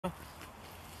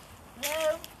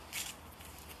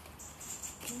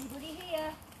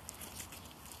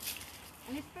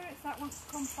wants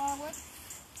to come forward,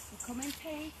 we'll come in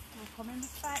peace, we'll come in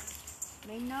respect,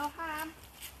 mean no harm.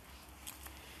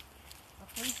 So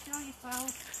please show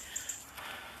yourself.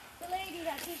 The lady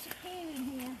that keeps appearing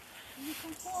here, can you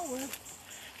come forward?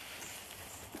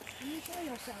 Can you show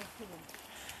yourself to them?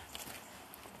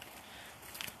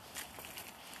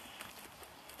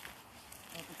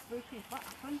 It'll be spooky if that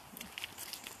happens.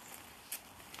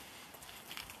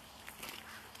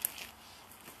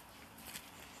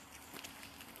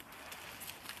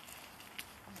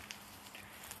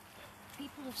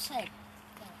 People have said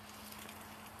that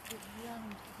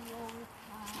around the old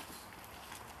parts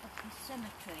of the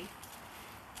cemetery,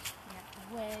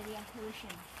 where the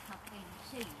apparitions have been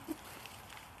seen.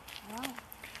 Wow.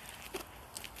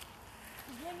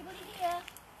 Is there anybody here?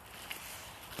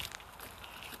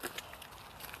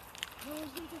 No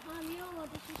one's here to harm you or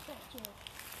disrespect you.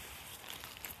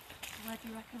 Where do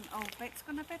you reckon old Vic's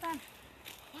going to be then?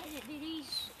 Why did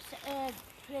these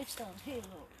gravestones here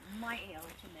look mighty old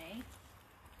to me?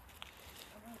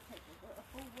 I'm going to take a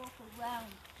full walk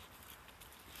around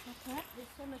the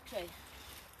cemetery.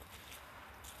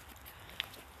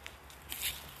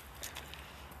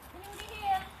 Anybody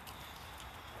here?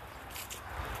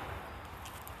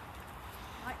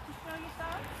 Like to show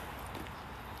yourself?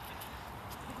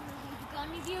 If you've got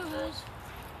any viewers,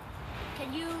 can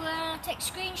you take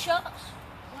screenshots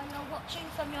while you're watching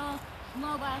from your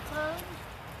mobile phone?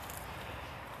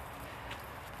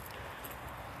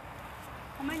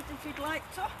 Comment if you'd like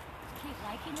to. Keep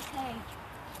liking the page.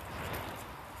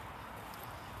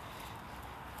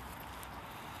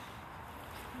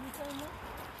 Can you film that?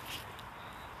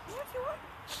 What do you want?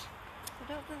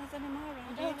 I don't think there's any more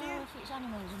around I here, don't know if it's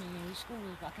animals in here,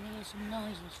 squirrels, but I can hear some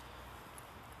noises.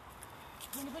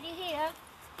 Anybody here?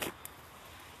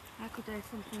 I could hear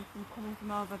something from coming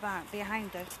from over back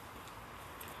behind us.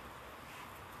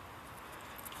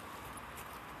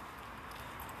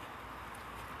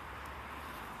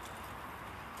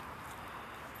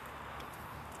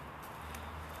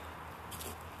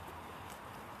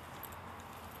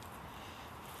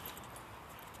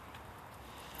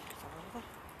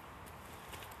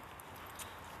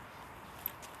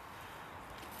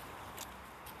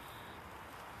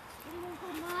 Anyone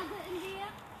called Margaret in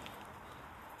here?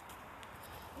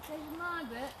 If there's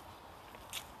Margaret,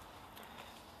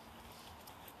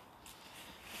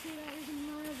 I feel like there's a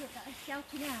Margaret that is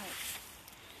shouting out.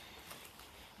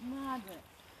 Margaret.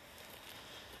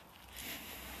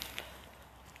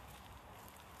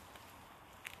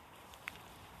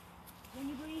 Is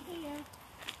anybody here?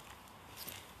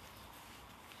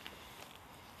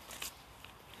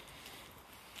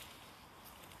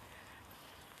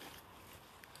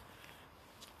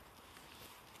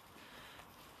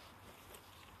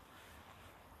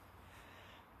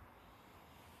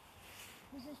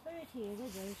 There's a spirit here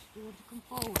with us. Do you want to come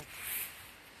forward?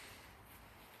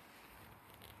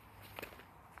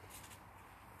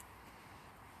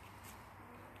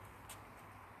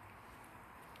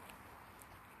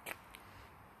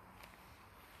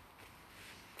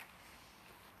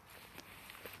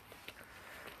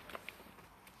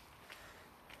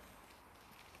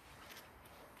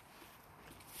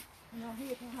 I'm not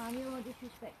here to harm you or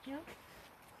disrespect you.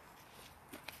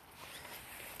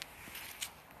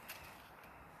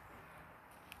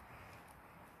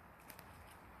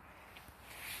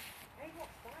 Hey,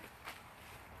 what's that?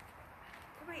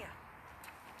 Come here.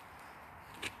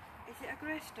 Is it a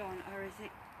gravestone or is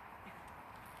it...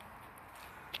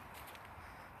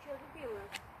 Show the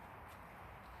viewers.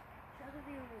 Show the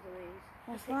viewers, Louise.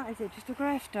 What's that? Is it just a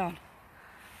gravestone?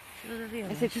 Show the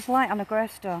viewers. Is it just light on a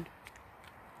gravestone?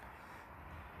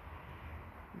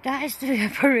 That is the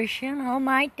apparition. Oh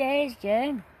my days,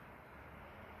 Jane.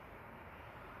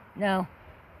 No.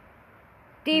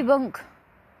 Debunk.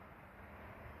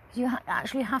 You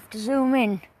actually have to zoom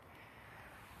in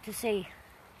to see.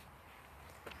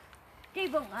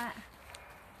 Debunk that.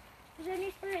 Is there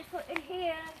any spirits put in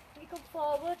here? You come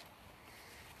forward.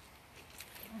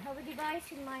 I have a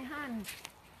device in my hand.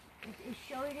 It is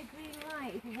showing a green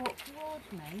light. If you walk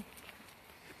towards me,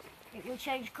 it will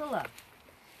change colour.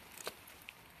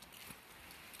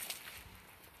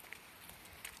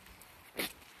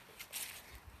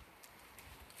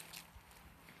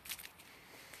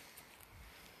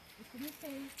 Can you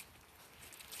see?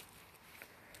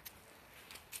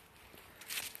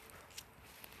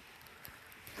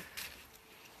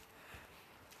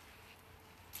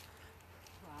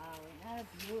 Wow, isn't that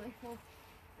beautiful?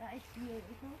 That is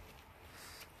beautiful.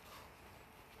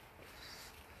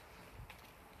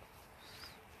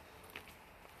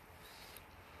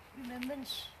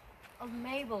 Remembrance of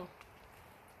Mabel.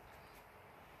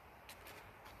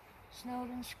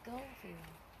 Snowdon Schofield.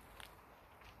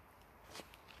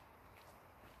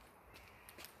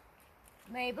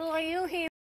 Mabel, are you here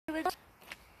with us?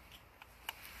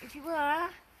 If you are,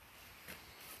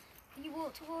 can you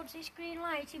walk towards this green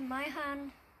light in my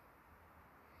hand?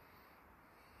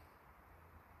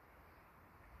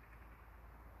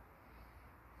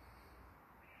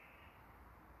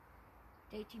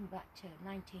 Dating back to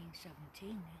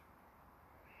 1917.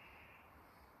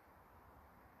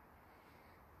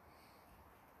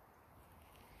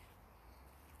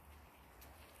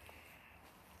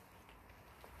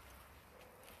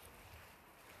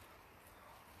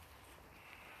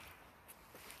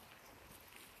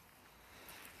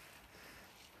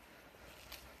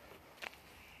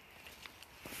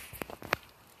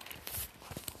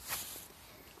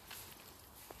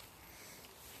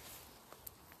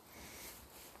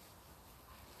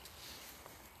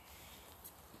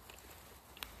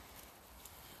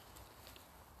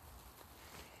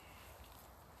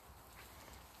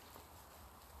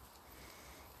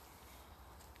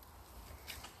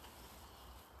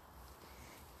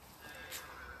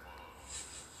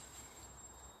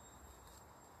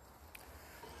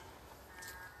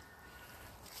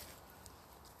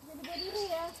 Anybody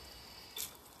here?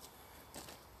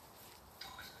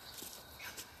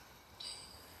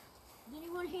 Is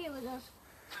anyone here with us?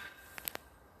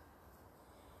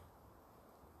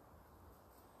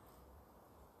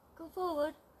 Come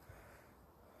forward.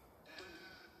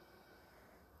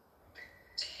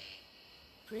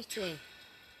 Pretty.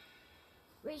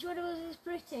 Which one of us is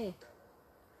pretty?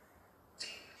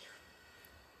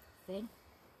 Thin?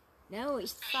 No,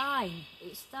 it's fine.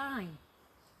 It's fine.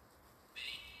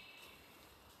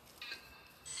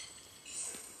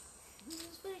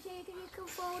 Pretty, can you come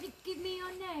forward and give me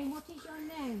your name? What is your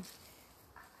name?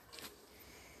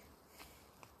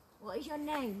 What is your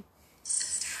name?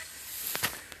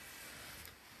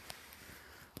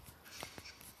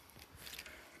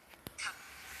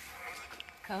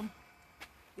 Come.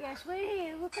 Yes, we're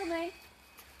here. We're coming.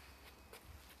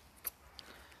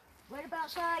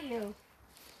 Whereabouts are you?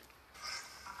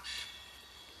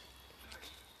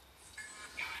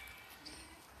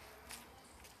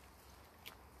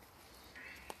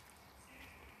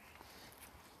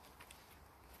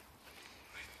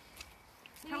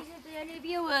 Please, if there are any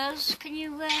viewers, can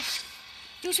you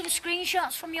do some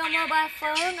screenshots from your mobile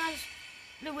phone as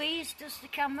Louise does the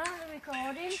camera, the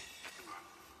recording?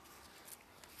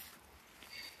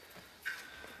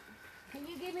 Can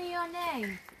you give me your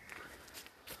name?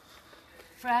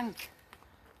 Frank.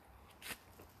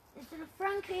 Is there a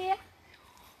Frank here?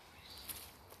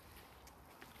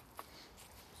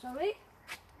 Sorry?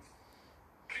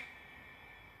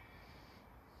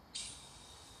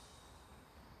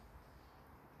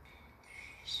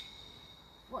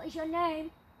 What is your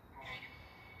name?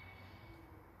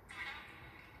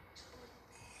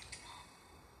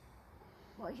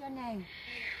 What is your name?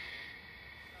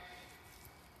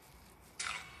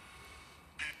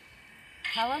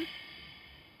 Callum?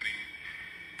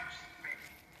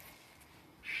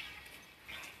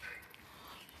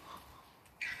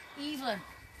 Evelyn.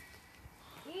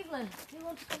 Evelyn, do you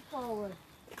want to come forward?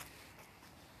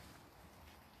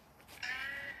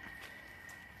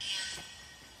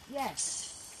 Yes.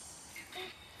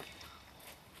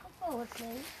 Come forward,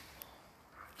 please.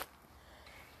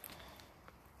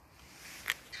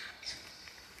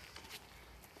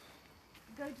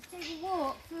 I'm going to take a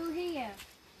walk through here.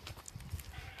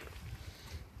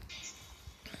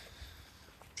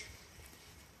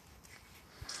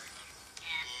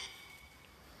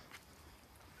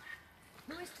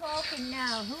 Who is talking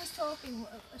now? Who is talking?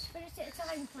 A spirit at a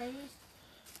time, please.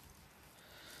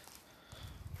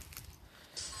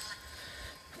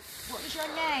 What is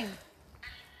your name?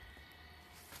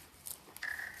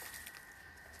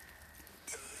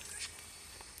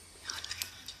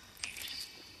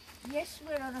 Yes,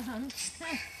 we're on a hunt.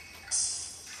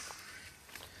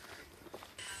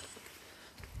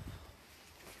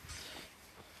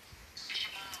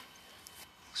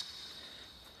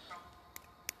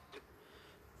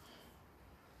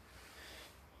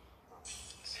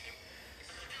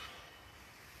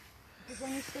 If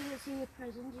there's any spirits in your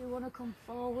presence, you want to come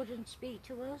forward and speak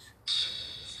to us?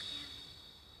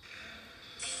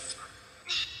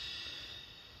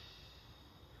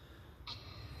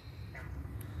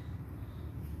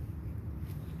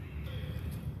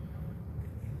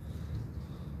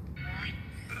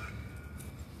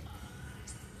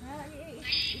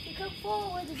 If you come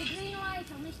forward, there's a green light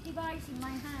on this device in my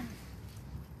hand.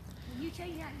 When you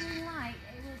change that green light,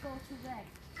 it will go to red.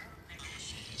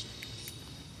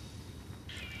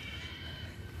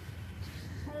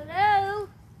 Hello?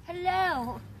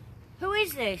 Hello?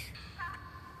 is this?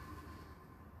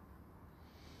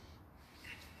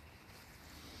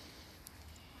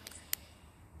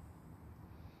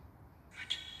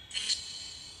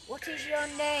 What is your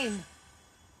name?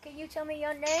 Can you tell me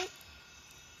your name?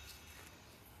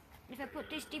 If I put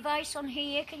this device on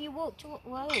here, can you walk to...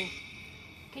 Whoa.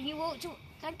 Can you walk to...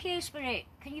 Thank you, Spirit.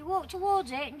 Can you walk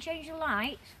towards it and change the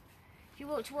lights? If you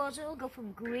walk towards it, it'll go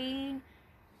from green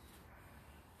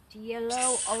to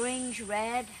yellow, orange,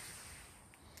 red.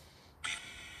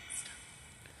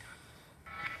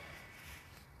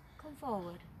 Come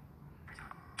forward.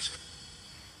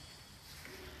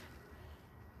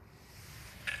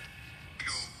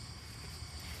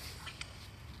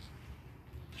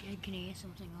 Jane can hear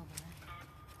something over there.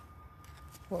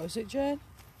 What is it, Jane?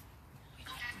 I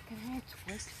can hear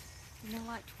twigs. You know,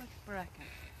 like twig breaking.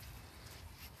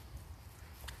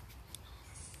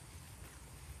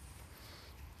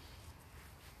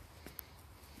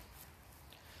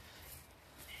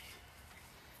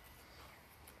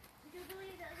 Do you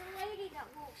believe there's a lady that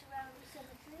walks around the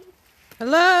cemetery?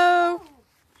 Hello? Oh.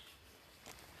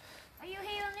 Are you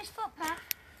here on this footpath?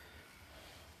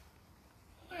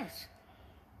 Yes.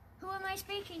 Who am I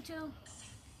speaking to?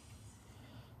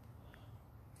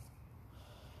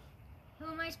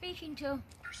 Who am I speaking to?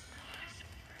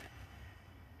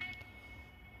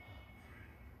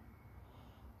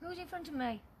 Who's in front of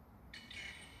me?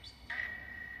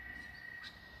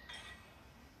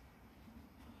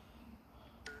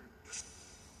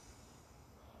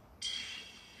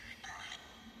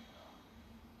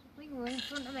 Something was in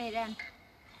front of me then.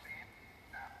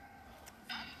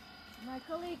 My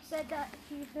colleague said that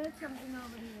she heard something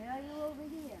over here. Are you over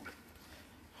here?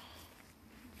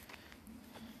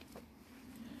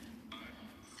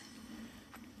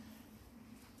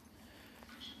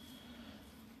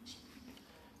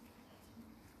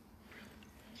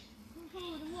 Come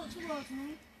forward and walk towards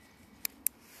me.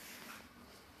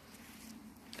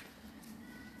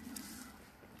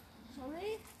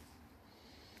 Sorry?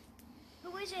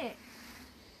 Who is it?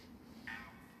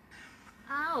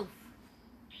 Alf.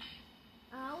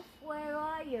 Alf, where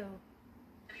are you?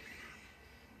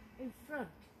 In front.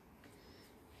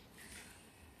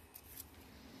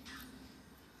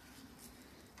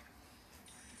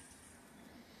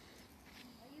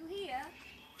 Are you here?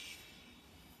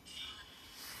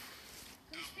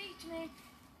 Come speak to me.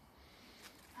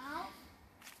 Alf?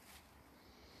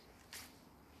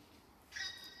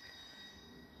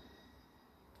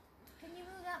 Can you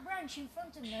move that branch in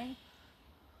front of me?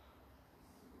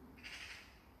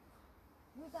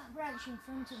 Move that branch in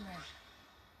front of me.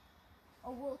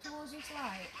 Or walk towards this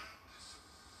light.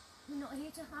 We're not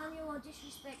here to harm you or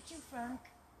disrespect you, Frank.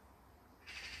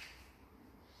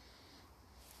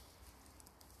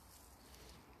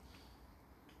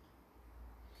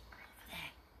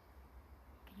 There.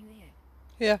 Can you hear it?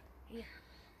 Yeah. Here.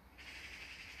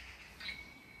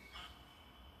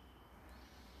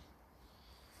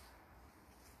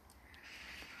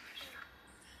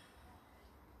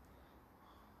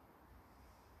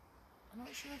 I'm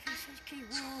not sure if he says keep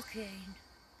walking.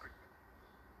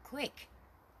 Quick.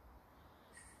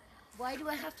 Why do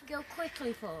I have to go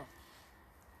quickly for?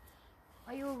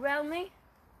 Are you around me?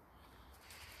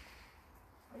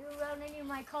 Are you around any of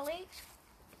my colleagues?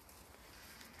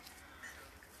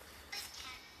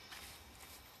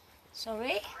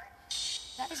 Sorry?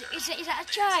 Is that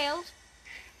a child?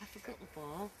 I forgot the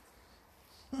ball.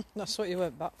 That's what you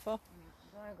went back for. I'm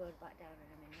going to go back down in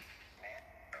a minute.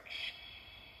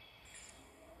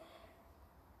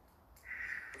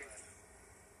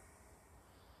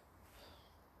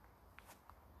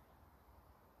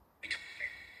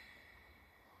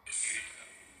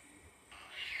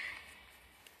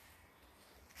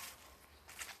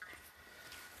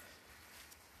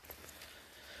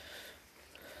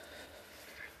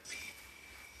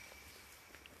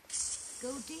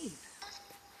 Go deep.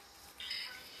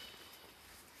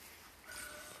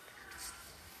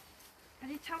 Can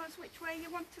you tell us which way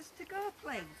you want us to go,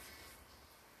 please?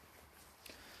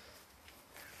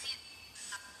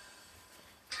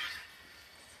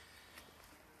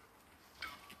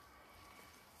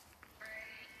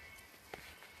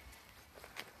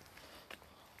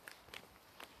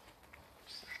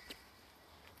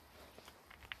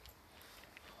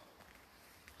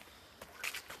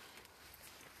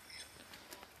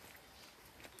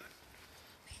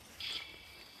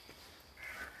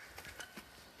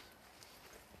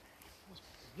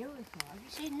 Beautiful. Have you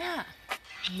seen that?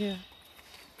 Yeah.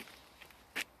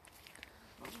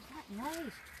 What was that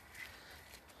noise?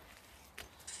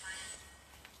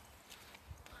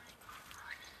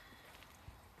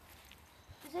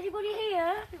 Is anybody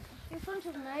here in front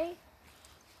of me?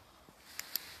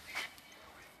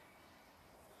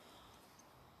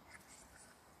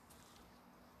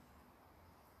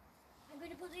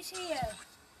 is here.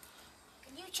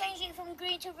 Can you change it from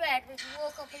green to red? We can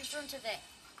walk up in front of it.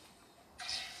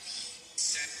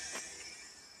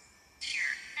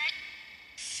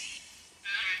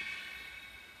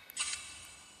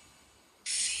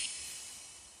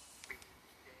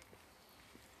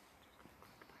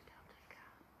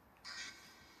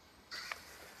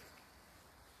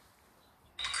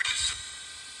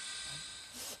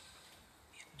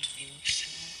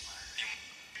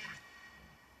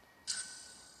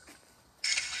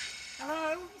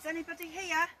 Hello, is anybody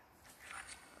here?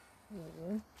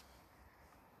 Mm.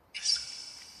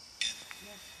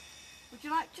 Would you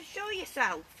like to show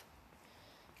yourself?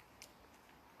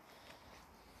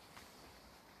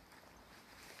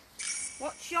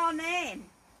 What's your name?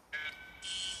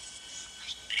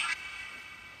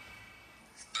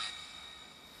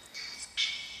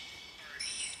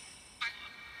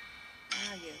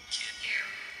 Are you?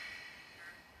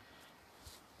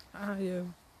 Are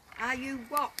you? Are you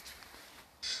what?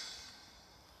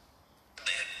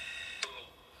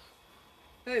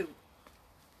 Who? Is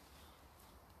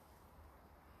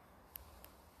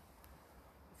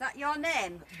that your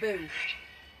name, Boo?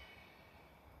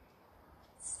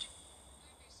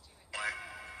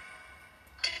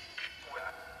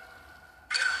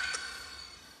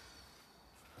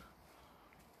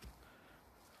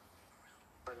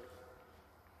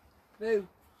 Boo.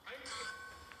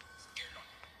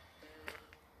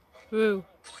 Boo.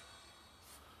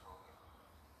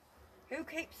 Who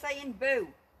keeps saying boo?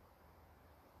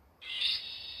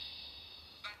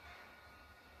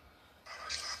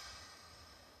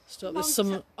 Stop, there's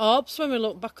some orbs when we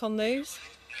look back on these.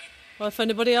 Well, if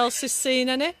anybody else has seen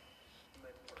any,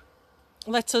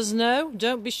 let us know.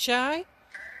 Don't be shy.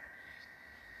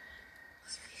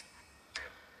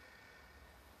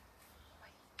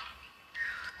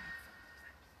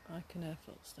 I can hear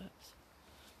footsteps.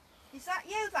 Is that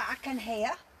you that I can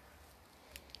hear?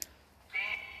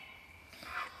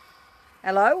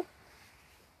 Hello?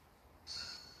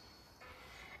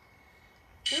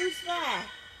 Who's there?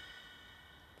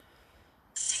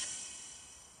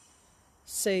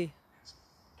 See.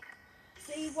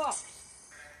 See what?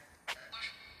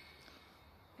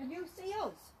 Can you see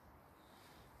us?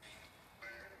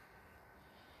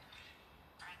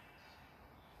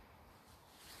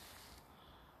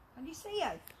 Can you see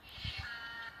us?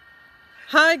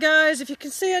 Hi guys, if you can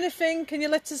see anything, can you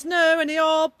let us know? Any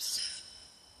orbs?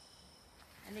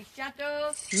 Any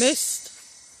shadows? Mist?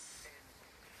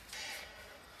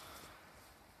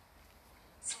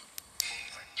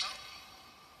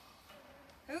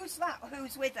 Who's that?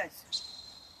 Who's with us?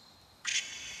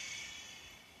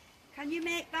 Can you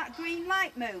make that green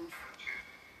light move?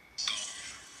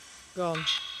 Gone.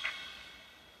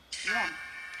 Yeah.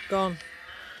 Gone.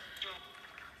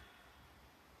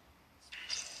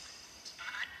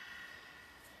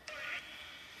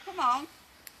 Come on.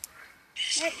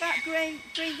 Make that green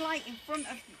light in front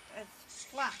of us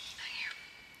flash.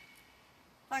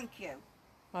 Thank you.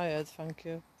 I heard, thank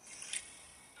you.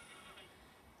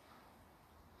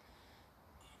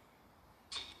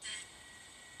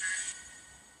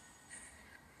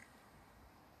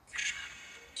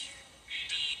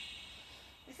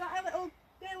 Is that a little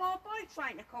girl or boy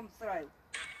trying to come through?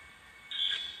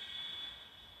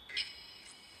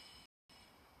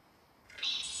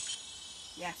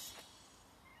 Yes.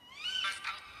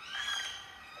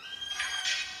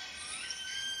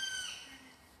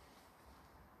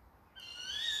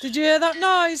 Did you hear that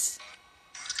noise?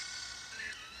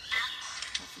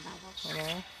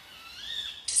 Hello.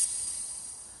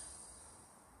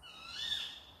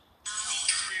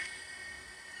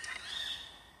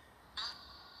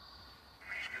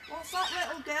 What's that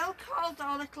little girl called,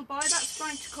 or little boy that's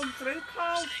trying to come through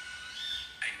called?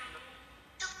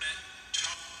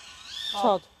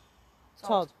 Todd.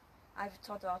 Todd. Either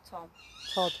Todd or Tom.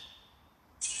 Todd.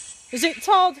 Is it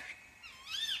Todd?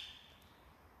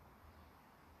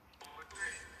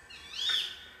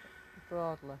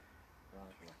 Broadly.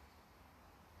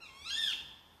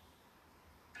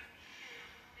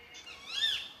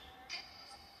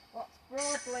 What's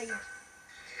broadly?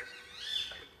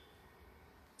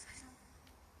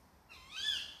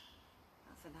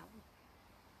 That's an owl.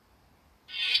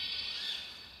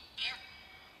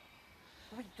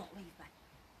 Oh, don't leave me.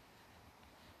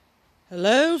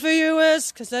 Hello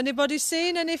viewers, has anybody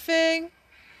seen anything?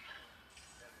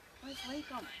 Where's Lee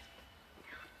gone?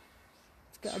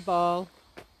 Let's get a ball.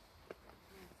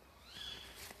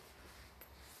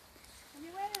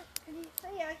 Can you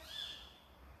see her?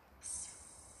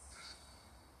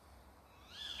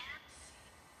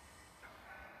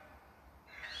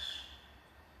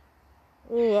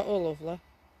 Oh, that was lovely.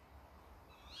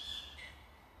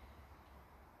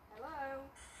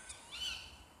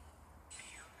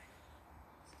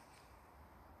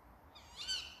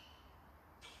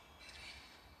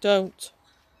 Don't.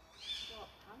 Don't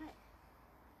panic.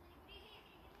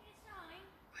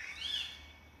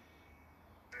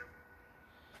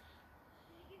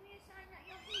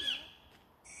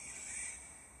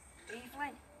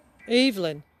 Evelyn.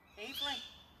 Evelyn. Evelyn.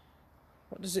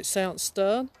 What does it say on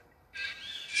stone?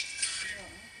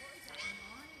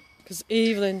 Because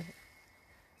Evelyn...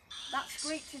 That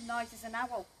screeching noise is an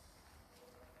owl.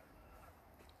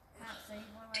 Can't see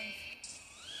one of these.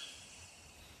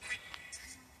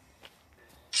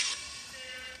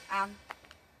 Anne.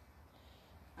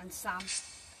 And Sam.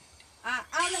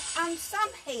 Anne and Sam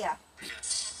here.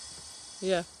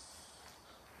 Yeah.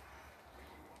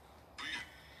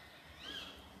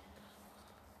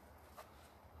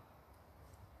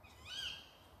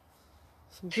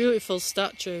 Some beautiful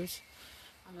statues.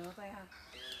 I know they are.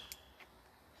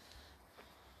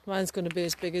 Mine's going to be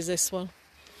as big as this one.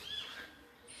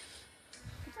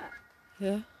 Is that?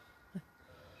 Yeah.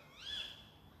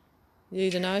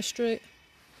 Eden High Street.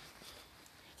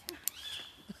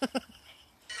 If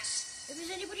there's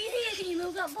anybody here, can you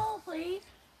move that ball, please?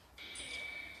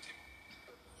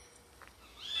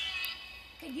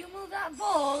 Can you move that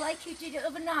ball like you did it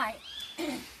overnight?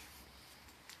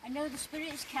 I know the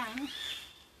spirits can.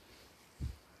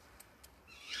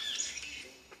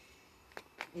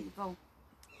 Evil.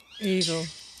 Evil.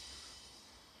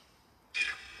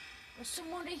 Was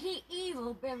someone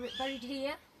evil buried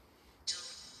here?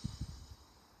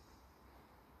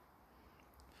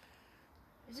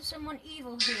 Is there someone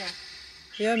evil here?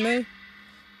 Yeah, me.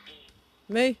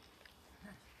 Me.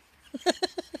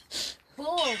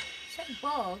 Ball. It said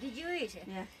ball. Did you eat it?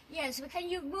 Yeah. Yes, but can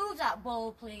you move that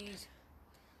ball, please?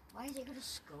 Why has it got a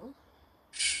skull?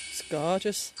 It's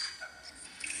gorgeous.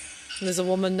 And there's a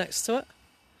woman next to it.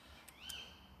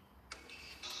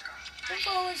 Come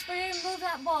forward, Spirit, and move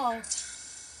that ball.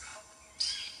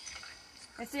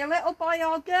 Is there a little boy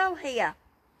or girl here?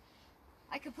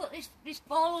 I could put this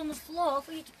ball on the floor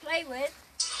for you to play with.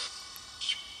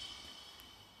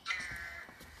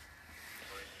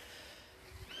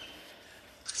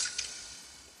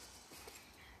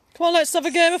 Come on, let's have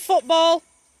a game of football.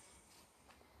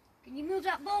 Can you move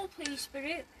that ball, please,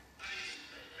 Spirit?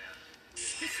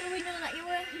 Just so we know that you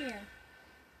weren't here.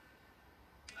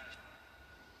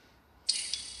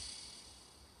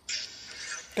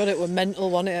 God, it were mental,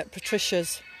 wasn't it, at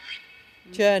Patricia's.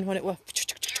 Jane, when it were...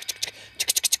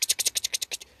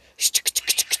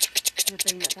 You've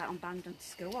been at that abandoned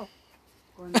school.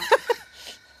 Going back.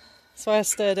 That's why I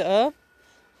stayed at home.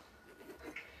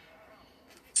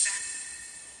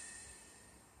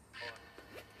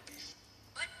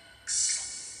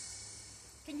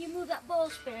 Can you move that ball,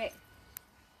 Spirit?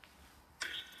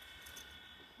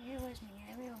 Here, where's my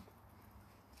aerial?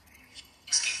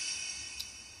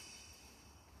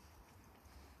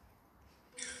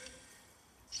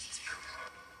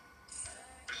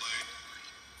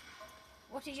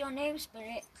 What is your name,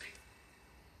 Spirit?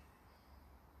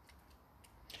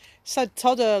 Said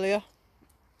Todd earlier.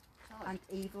 And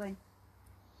Evelyn.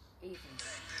 Evelyn.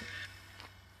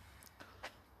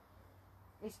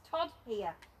 Is Todd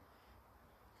here?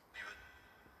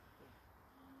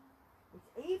 Is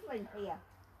Evelyn here?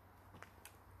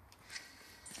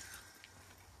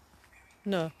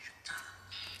 No.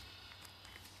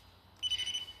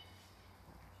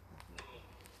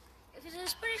 If there's a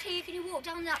spirit here, can you walk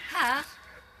down that path?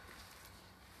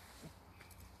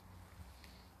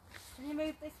 Can you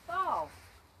move this ball?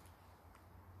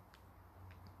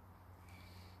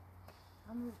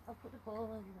 I'll put the ball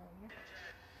over there, yeah?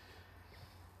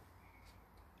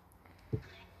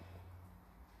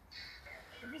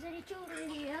 If there's any children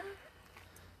here,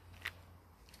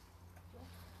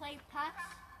 play pass.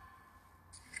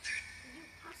 Can you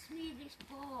pass me this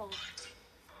ball?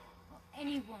 Or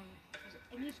anyone? Is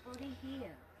there anybody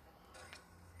here?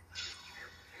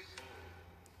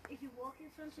 If you walk in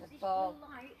front of this ball. blue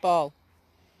light, Ball.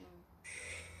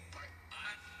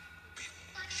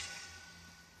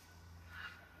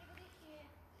 anybody here?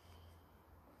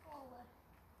 Come forward.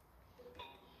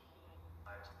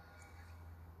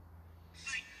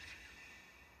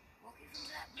 Walk in front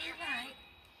of that blue light.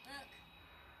 Look.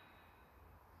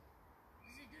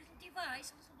 There's a little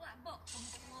device, a little black box on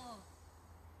the floor.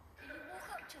 Can you walk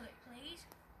up to it, please?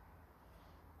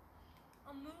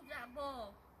 And move that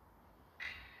ball.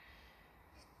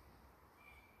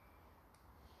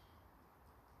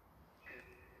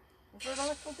 Is there a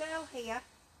little girl here?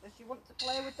 Does she want to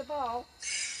play with the ball?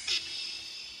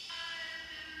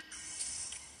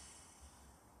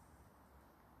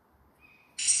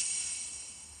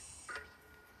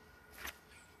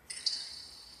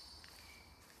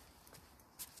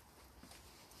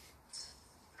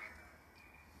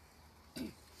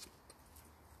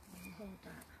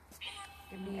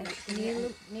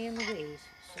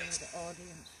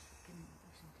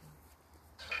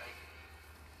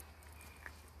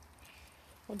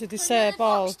 What did he Put say, another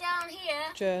Paul? box down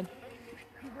here. Jane?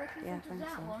 You work in Yeah, I front of think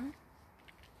that so. one.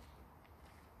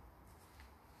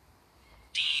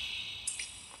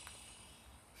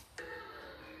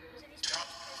 Is any space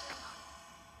present?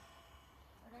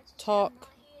 I'd like to say I'm Talk. not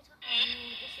here to harm you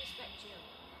or disrespect you.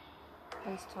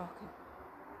 He's talking.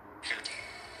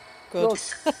 Good.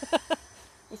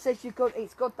 He says you're good.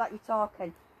 It's good that you're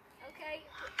talking. Okay,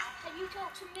 can you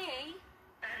talk to me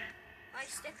by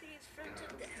stepping in front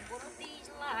of one of these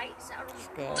lights that are on the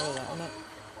Go wall with that, or innit? move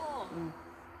the phone?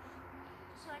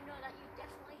 So I know that you're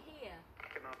definitely here.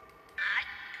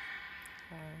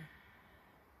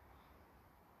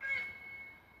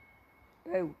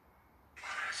 Boo.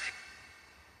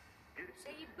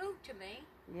 Say you boo to me.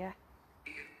 Yeah.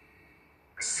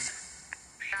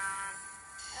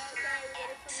 Okay,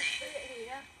 we're in front of spirit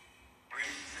here. My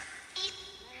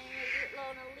name is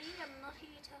Lorna Lee. I'm not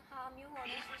here to harm you or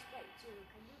disrespect you.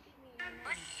 Can you give me your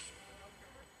name?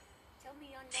 Tell me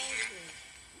your name, please.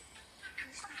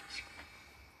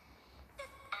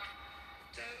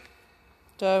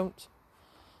 Don't.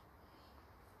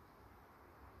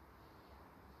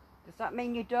 Does that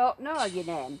mean you don't know your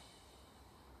name?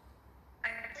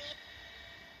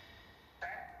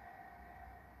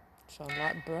 Sound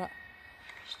like Brat.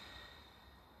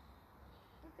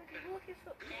 Look, if you walk in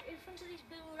front of this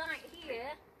blue light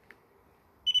here,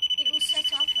 it will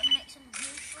set off and make some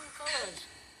beautiful colours.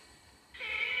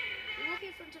 You walk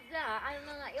in front of that, I don't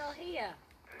know that you're here.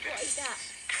 What is that?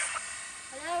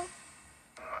 Hello?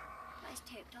 That's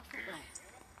taped off up there.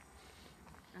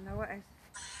 I know it is.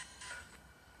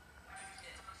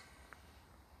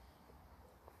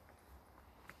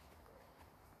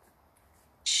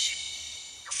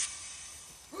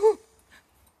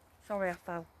 Sorry, I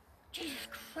fell. Jesus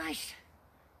Christ.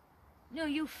 No,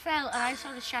 you fell and I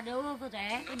saw the shadow over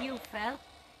there and you fell.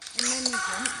 And then you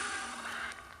jumped.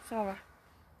 Sorry.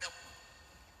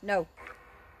 No.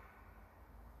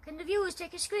 Can the viewers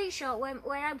take a screenshot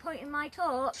where I'm pointing my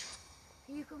torch?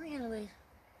 Can you come here, Louise?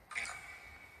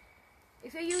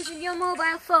 If you're using your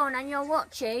mobile phone and you're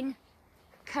watching,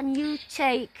 can you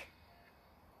take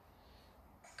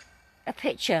a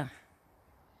picture?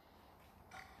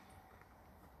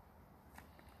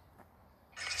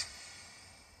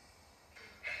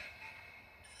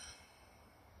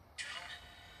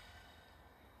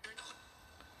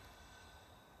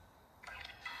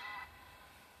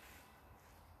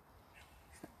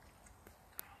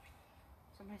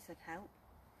 Somebody said help.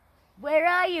 Where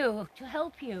are you to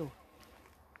help you?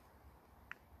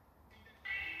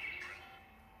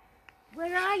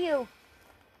 Where are you?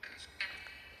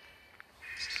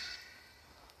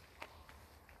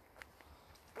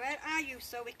 Where are you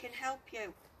so we can help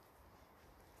you?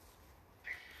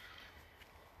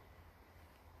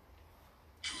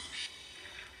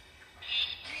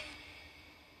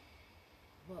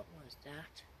 What was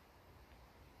that?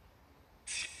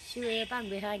 See where a bang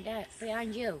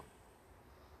behind you?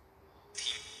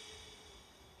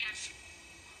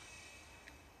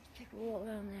 Take a walk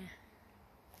around there.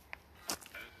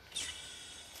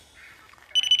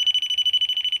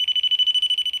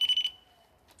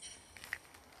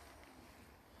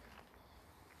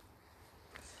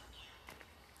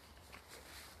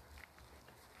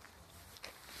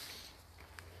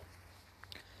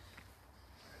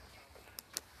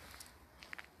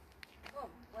 Come,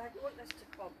 where do you want us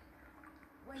to come?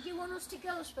 Where do you want us to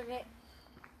go, Spirit?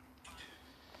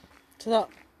 To that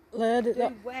lady.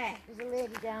 That. Where? There's a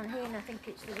lady down here and I think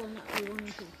it's the one that we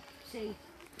wanted to see.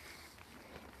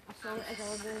 I saw it as I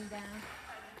was going down.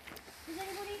 Is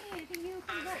anybody here? Can you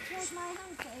come back towards my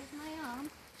hand, please? My arm?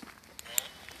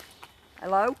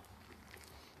 Hello?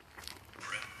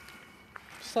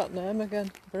 What's that name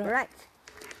again? Brat. Correct.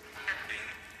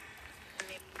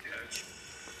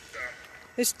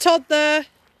 Is Todd there?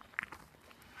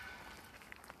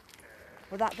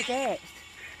 Will that be gates?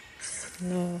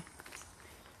 No.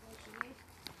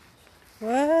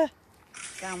 Where?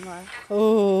 Down there.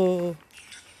 Oh.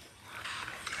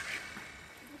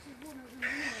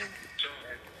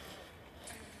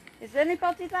 Is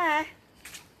anybody there?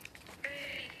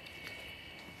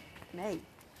 Me.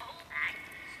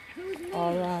 Who's me?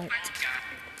 All right.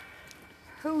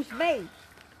 Who's me?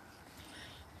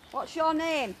 What's your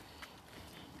name?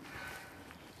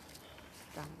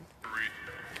 Damn it.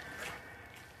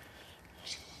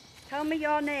 Tell me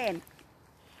your name.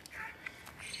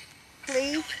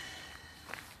 Please.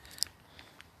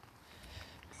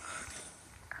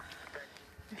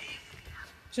 Do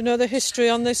you know the history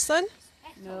on this then?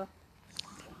 No.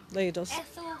 Lead us.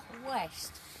 Ethel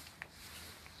West,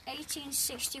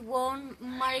 1861,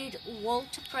 married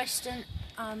Walter Preston,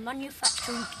 a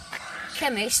manufacturing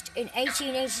chemist in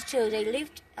 1882. They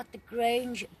lived at the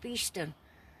Grange, Beeston,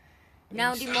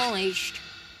 now demolished.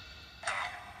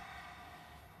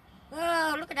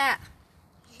 Whoa, look at that.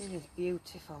 She is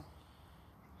beautiful.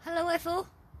 Hello, Ethel.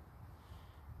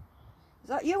 Is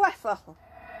that you, Ethel?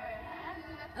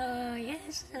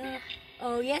 Yes,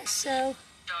 oh, yes, so.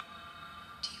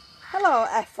 Hello,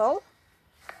 Ethel.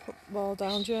 Put the ball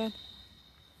down, Jane.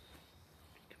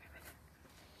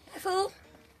 Ethel,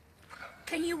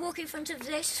 can you walk in front of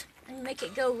this and make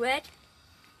it go red?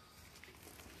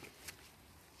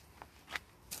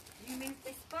 You mean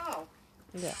this ball?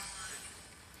 Yeah.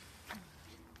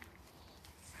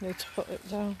 Need to put it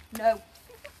down. No.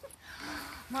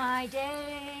 My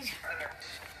days.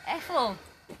 Ethel,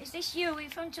 is this you in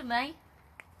front of me?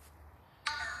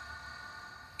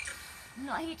 I'm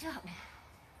not here to harm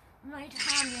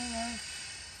you, no.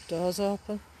 Doors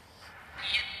open.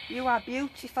 You are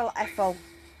beautiful, Ethel.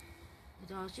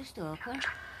 The door's just open.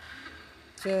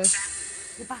 Jane.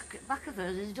 The back of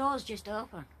her, the door's just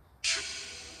open.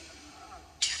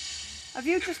 Have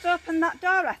you just opened that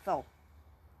door, Ethel?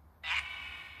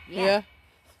 Yeah.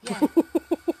 Yeah.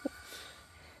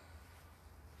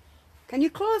 Can you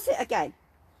close it again?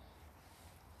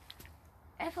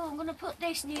 Ethel, I'm going to put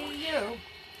this near you.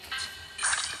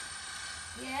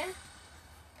 Yeah?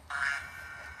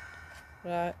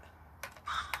 Right.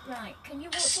 Right, can you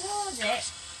walk towards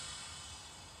it?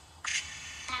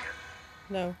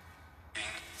 No.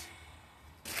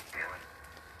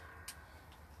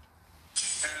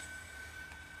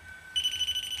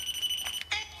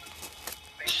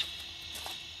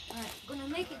 Right, I'm going to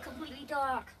make it completely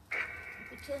dark.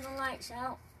 You can turn the lights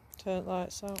out. Turn the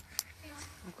lights out.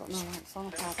 I've got no lights on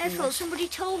apart from Ethel, this. somebody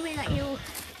told me that you...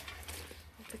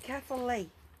 Be careful, Lee.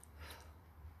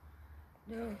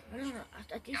 No, I don't know.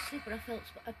 I did sleep, but I felt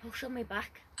a push on my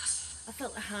back. I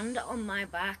felt a hand on my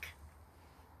back.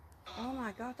 Oh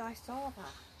my God, I saw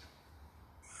that.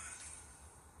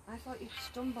 I thought you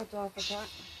stumbled over that.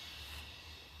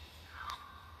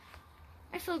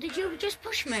 Ethel, did you just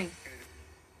push me?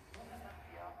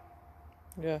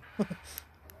 Yeah.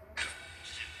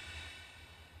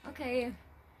 Okay.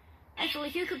 Ethel,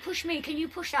 if you could push me, can you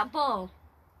push that ball?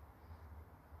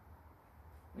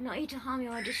 We're not here to harm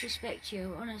you or disrespect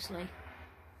you, honestly.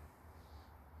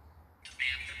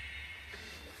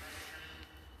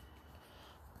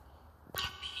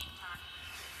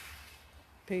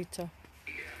 Peter.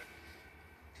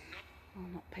 Oh,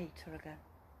 not Peter again.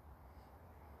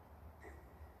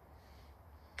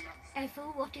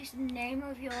 Ethel, what is the name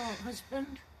of your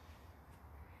husband?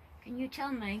 Can you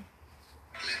tell me?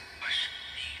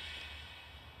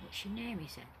 What's your name, he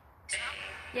said.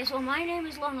 Yes, well, my name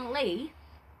is Lorna Lee.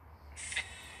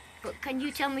 But can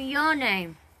you tell me your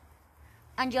name?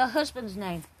 And your husband's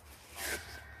name?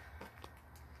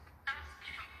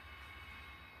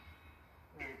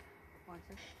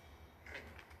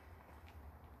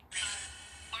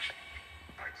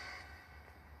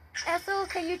 Ethel,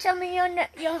 can you tell me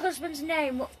your husband's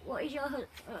name? What is your husband?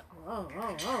 Whoa.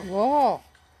 Whoa.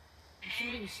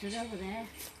 Somebody stood over there.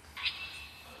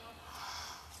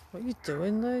 What are you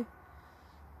doing, Lee?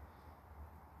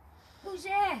 Who's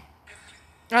there?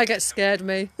 I get scared,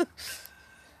 me.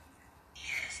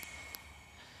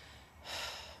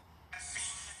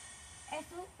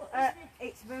 Ethel, what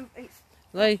is It's moved. It's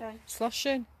Lee, okay.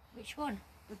 slashing. Which one?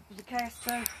 The case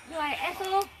too. Right,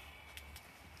 Ethel,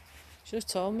 Should have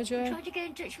told me, I'm Jane. trying to get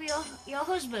in touch with your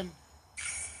husband.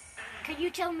 Can you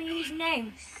tell me his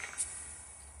name?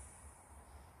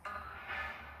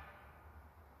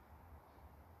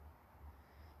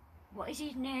 What is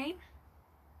his name?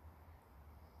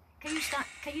 Can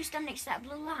you stand next to that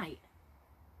blue light?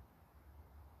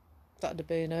 That'd have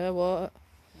been her, won't it?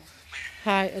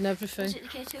 Height and everything. Was it the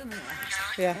K2 minute?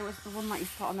 Yeah. It was the one that you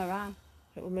put on her arm.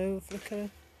 It will move,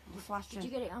 flickering. The flashing.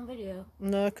 Did you get it on video?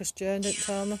 No, because Jane didn't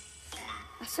tell me.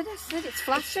 I said it's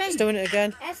flashing. She's doing it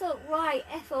again. Ethel, right,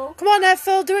 Ethel. Come on,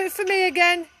 Ethel, do it for me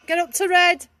again. Get up to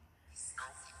red.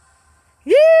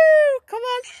 You, come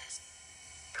on.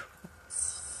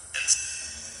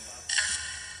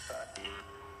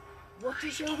 What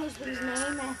is your husband's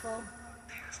name, Ethel?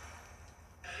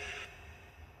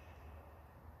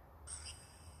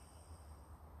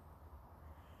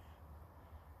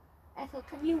 Ethel,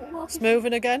 can you walk? It's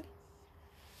moving again.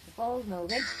 The ball's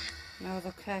moving. No,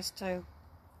 the case too.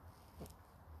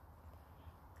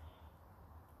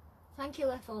 Thank you,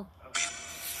 Ethel.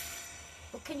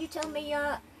 But can you tell me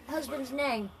your husband's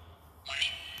name?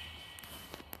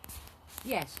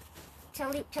 Yes. Tell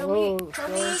me his name.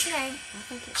 I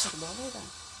think it's a Wally then.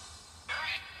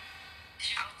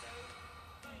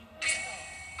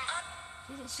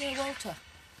 Did it say Walter?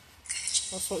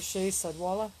 That's what she said,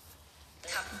 Walla.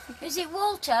 Is it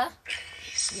Walter?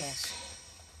 Yes.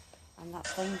 And that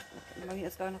thing, look at the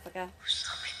meter's going off again.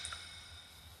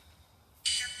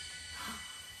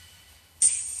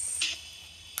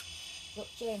 Look,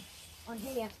 Jane, on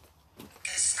here.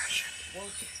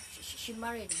 Walter, she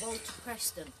married Walter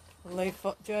Preston. Lee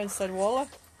Jane said Walla.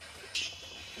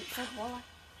 It said Walla.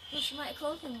 Well, she might have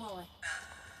called him Wally.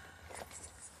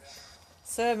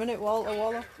 Same, innit, Walter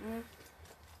Walla? Mm.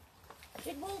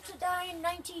 Did Walter die in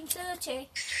 1930?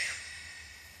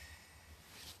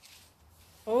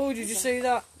 Oh, did you see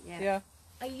that? Yeah.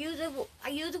 Are you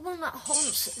the one that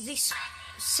haunts this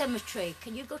cemetery?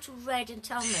 Can you go to Red and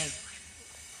tell me?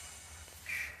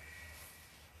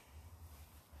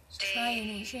 She's trying,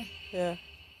 isn't she? Yeah.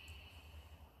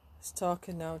 He's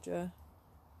talking now, Joe.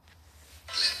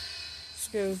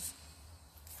 Excuse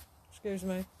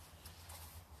me.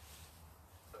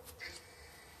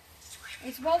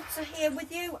 Is Walter here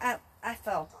with you,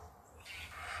 Ethel?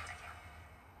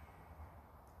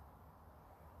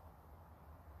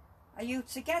 Are you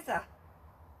together?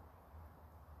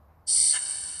 Shh,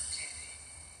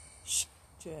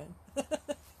 Jane. That's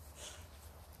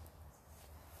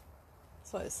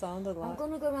what it sounded I'm like.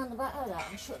 going to go around the back of that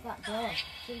and shut that door.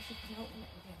 See if she can open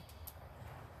it again.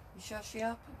 You sure she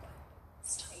opened it?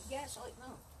 Yes, I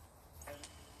know.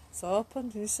 It's open,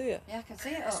 do you see it? Yeah, I can see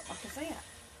it up. I can see it.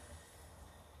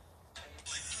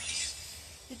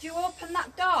 Did you open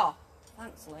that door?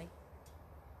 Thanks, Lee.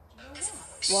 Do you know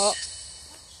what? What?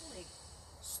 Actually,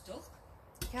 stuck.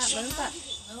 You can't move How it. did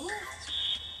it move?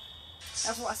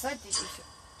 That's what I said. Did you?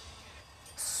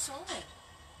 It's solid.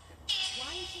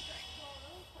 Why is it that door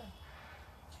open?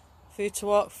 For you to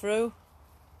walk through?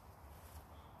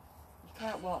 You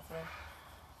can't walk through.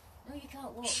 No, you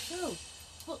can't walk through.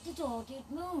 But the door did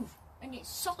move, and it's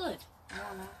solid. No,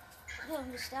 no. I don't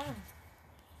understand.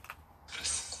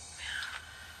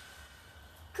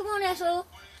 Come on, Ethel.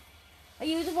 Are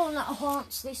you the one that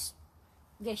haunts this?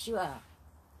 Yes, you are.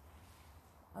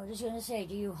 I was just going to say,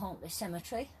 do you haunt this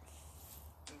cemetery?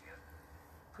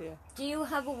 Yeah. Do you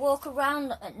have a walk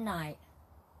around at night?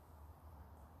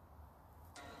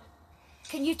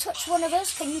 Can you touch one of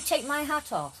us? Can you take my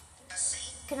hat off?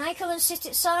 Can I come and sit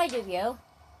inside of you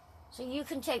so you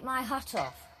can take my hat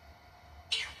off?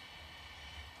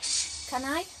 Can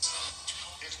I?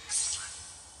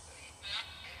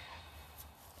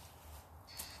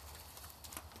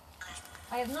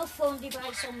 I have no phone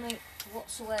device on me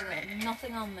whatsoever,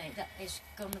 nothing on me that is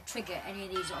going to trigger any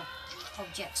of these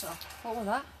objects off. What was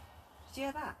that? Did you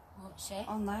hear that? What's it?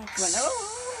 On there. It went,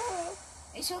 oh!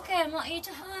 It's okay, I'm not here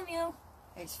to harm you.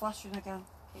 It's flashing again.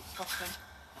 It's flashing.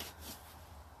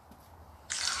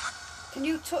 Can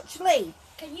you touch Lee?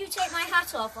 Can you take my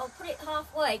hat off? I'll put it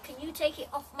halfway. Can you take it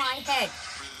off my head?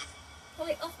 Pull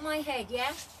it off my head,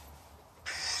 yeah?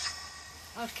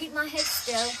 I'll keep my head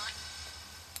still.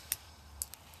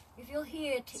 If you're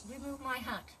here, remove my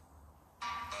hat.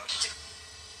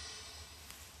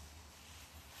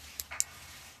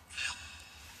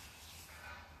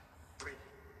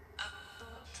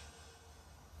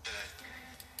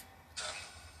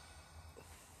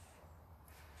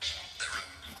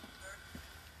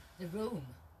 The room?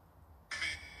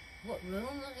 What room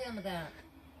are they on about?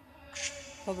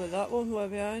 Probably that one way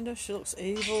behind her. She looks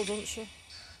evil, doesn't she?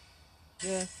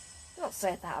 Yeah. Don't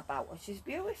say that about her. She's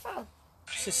beautiful.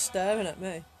 She's staring at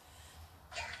me.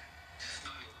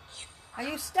 Are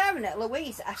you staring at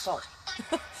Louise, Ethel?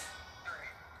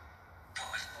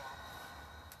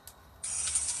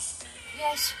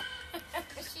 Yes.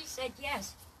 She said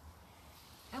yes.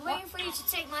 I'm waiting for you to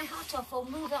take my hat off or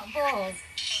move that ball.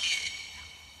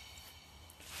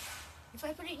 If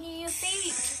I put it near your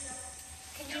feet,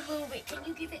 can you move it? Can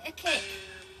you give it a kick?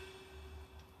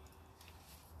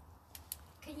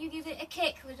 Can you give it a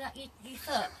kick with that your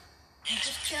foot? And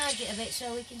just charge it a bit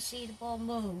so we can see the ball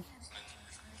move.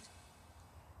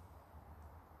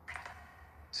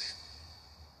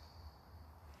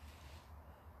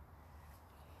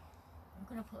 I'm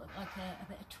going to put like a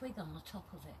bit of twig on the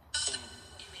top of it.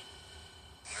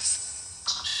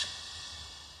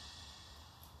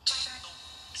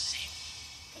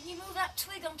 Can you move that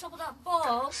twig on top of that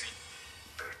ball?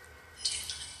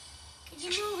 Can you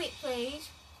move it, please?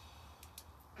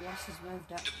 Yes, she's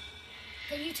moved it.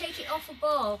 Can you take it off a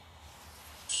ball?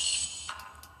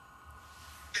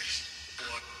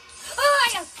 Oh,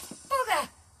 you bugger!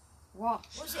 What?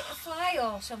 Was it a fly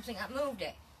or something that moved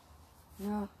it?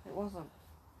 No, it wasn't.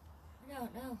 I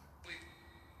don't know.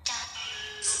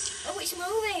 Oh, it's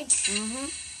moving. Mm-hmm.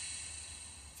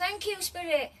 Thank you,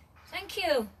 Spirit. Thank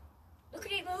you. Look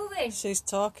at it moving. She's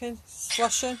talking. She's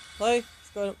flashing. Lee, it's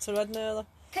going up to red nearly.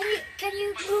 Can can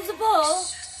you move the ball?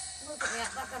 Look at me,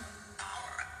 back on.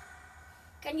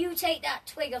 Can you take that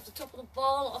twig off the top of the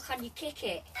ball, or can you kick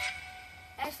it?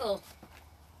 Ethel,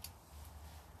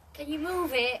 can you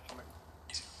move it?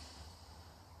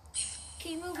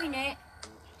 Keep moving it.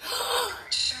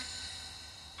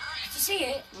 Did you see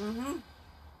it? Mm-hmm.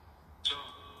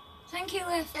 Thank you,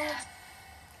 Ethel.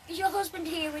 Is your husband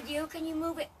here with you? Can you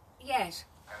move it? Yes.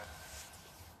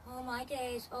 Oh my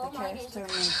days, oh The my chair's days. turning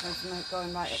into it,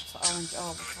 going right up to orange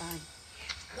all the time.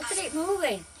 Look at it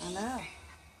moving. I know.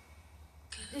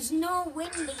 There's no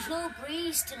wind, there's no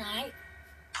breeze tonight.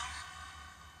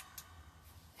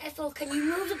 Ethel, can you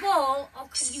move the ball, or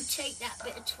can you take that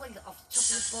bit of twig off the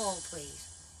top of the ball, please?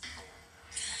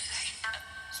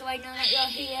 So I know that you're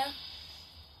here.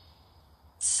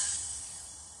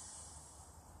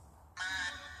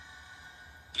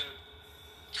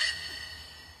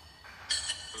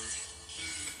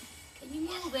 Can you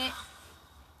move it?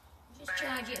 Just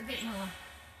charge it a bit more.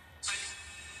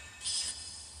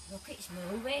 Look, it's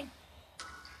moving.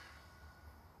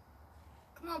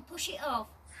 Come on, push it off.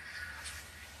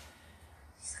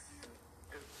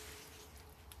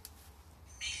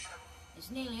 It's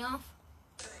nearly off.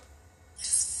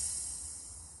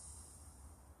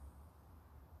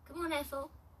 Come on, Ethel.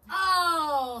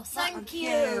 Oh, thank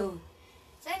you.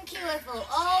 Thank you, Ethel.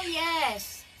 Oh,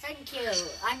 yes. Thank you.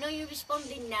 I know you're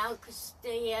responding now because the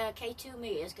K2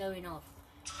 meter's going off.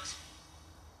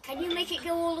 Can you make it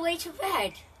go all the way to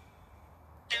red?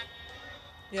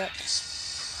 Yep.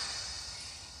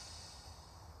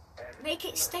 Make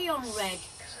it stay on red.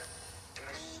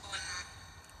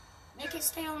 Make it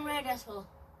stay on red, Ethel.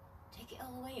 Take it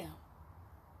all the way out.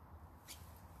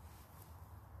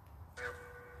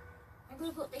 I'm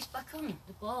going to put this back on,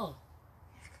 the ball.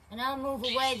 And I'll move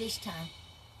away this time.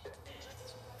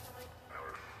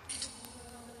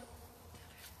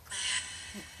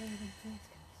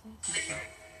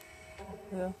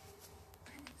 Yeah.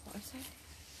 What is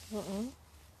it? Uh-uh.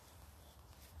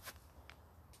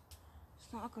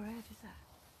 It's not a grade, is it?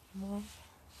 No.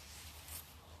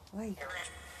 Wait.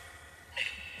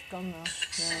 It's gone now.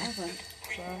 It Yeah. hasn't.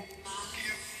 So,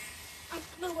 I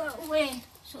blew it away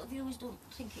so the viewers don't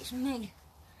think it's me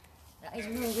that is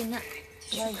moving that.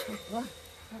 Wait. What?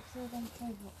 Let's see them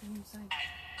twig. What can you say?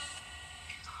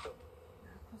 I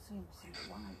could see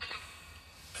something white.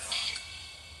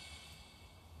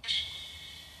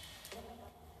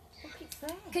 Look, it's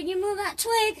there. Can you move that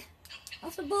twig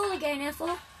off the ball again,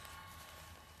 Ethel?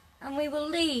 And we will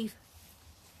leave.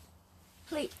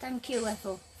 Please, thank you,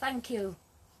 Ethel. Thank you.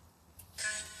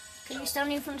 Can you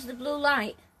stand in front of the blue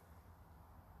light?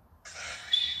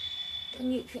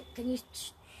 Can you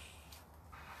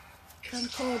come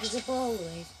forward as a ball,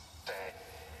 please?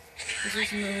 This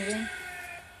is moving.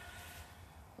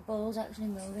 The ball's actually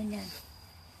moving, yeah.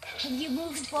 Can you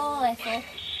move the ball, Ethel?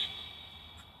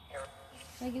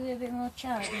 Can I give you a bit more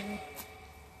charge? Maybe?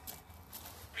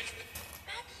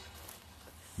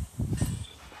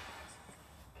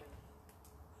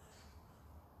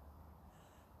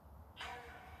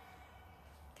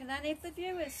 Can any of the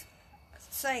viewers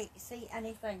see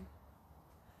anything?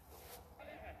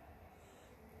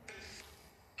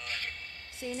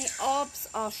 See any orbs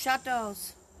or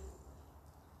shadows?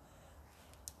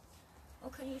 Oh,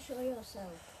 can you show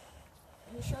yourself?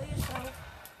 Can you show yourself?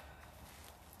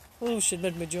 oh, she'd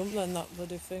made me jump then, that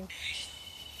bloody thing.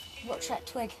 Watch that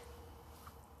twig.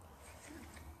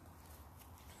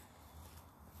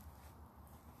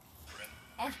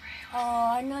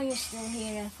 Oh, I know you're still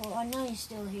here, Ethel. I know you're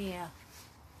still here.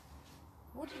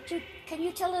 What did you... Can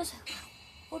you tell us...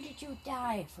 What did you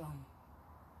die from?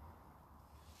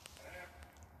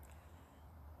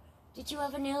 Did you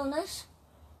have an illness?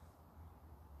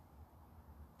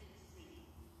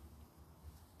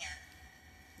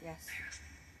 Yes.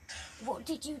 What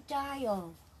did you die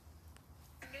of?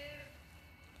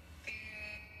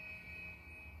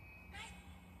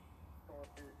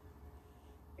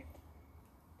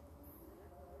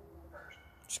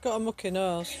 She's got a mucky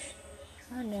nose.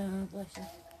 I know, bless her.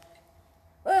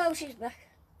 Oh, she's back.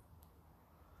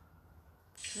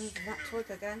 Move that twig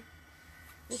again.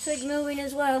 The twig moving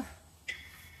as well.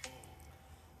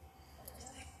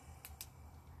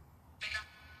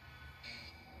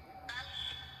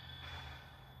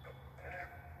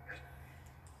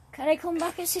 Can I come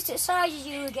back and sit at side of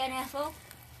you again, Ethel?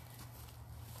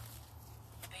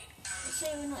 You say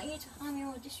we're not here to harm you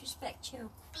or disrespect you.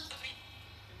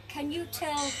 Can you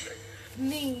tell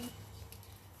me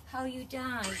how you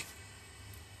died?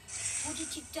 What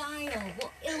did you die of?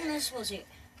 What illness was it?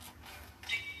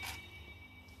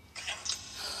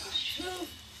 Move.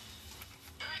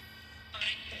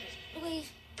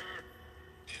 Louise.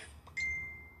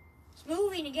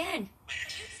 again.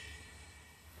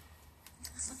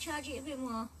 I'll charge it a bit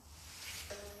more.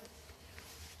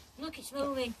 Look, it's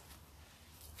moving.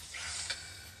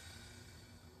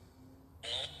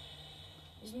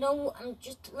 There's no, I'm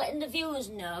just letting the viewers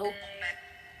know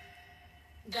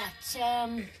that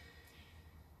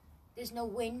there's no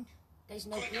wind, there's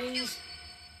no breeze.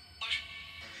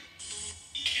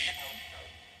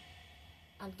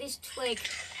 And this twig,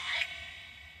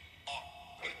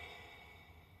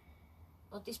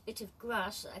 or this bit of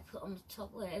grass that I put on the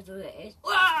top, wherever it is.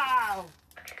 Wow!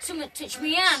 Something touched my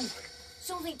hand.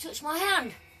 Something touched my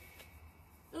hand.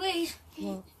 Louise.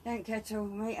 Well, don't care to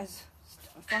mate us.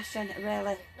 Flashing it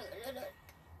really. Look.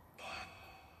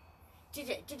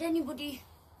 Did anybody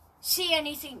see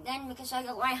anything then? Because I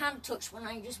got my hand touched when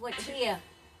I just went here.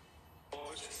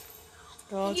 Gorgeous.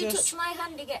 Can you touch my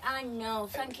hand again? I know,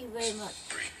 thank you very much.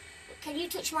 Can you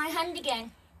touch my hand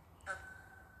again?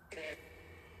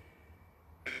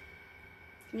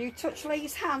 Can you touch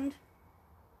Lee's hand?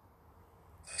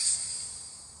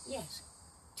 Yes.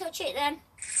 Touch it then.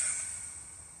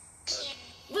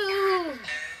 Woo!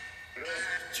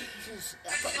 Jesus,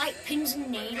 I've got like pins and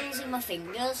needles in my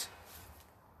fingers.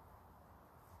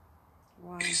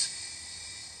 Wow.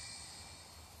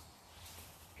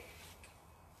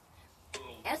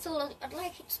 Ethel, I'd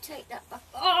like you to take that back.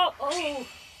 Oh!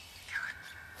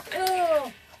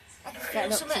 I can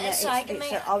feel something inside of me.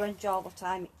 It's orange all the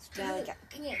time. It's really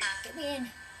Can you get me in?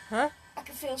 Huh? I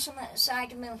can feel something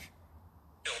inside of me.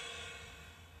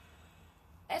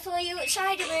 Ethel, are you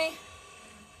outside of me?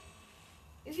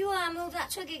 If you are, move that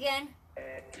twig again.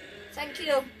 Thank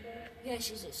you. Yeah,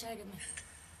 she's outside of me.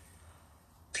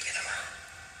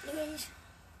 Louise.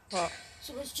 What?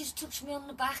 Someone's just touched me on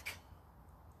the back.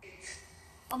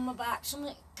 On my back.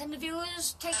 Something. Can the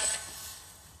viewers take a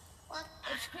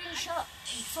screenshot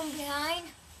from behind?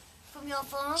 From your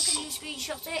phone? Can you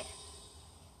screenshot it?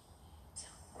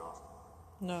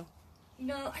 No.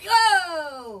 No.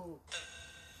 Whoa!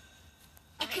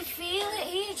 I can feel it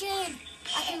here, Jane.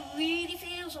 I can really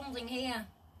feel something here.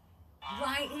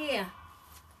 Right here.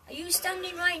 Are you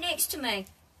standing right next to me?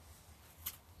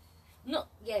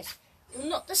 Yes.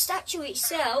 Not the statue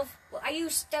itself, but are you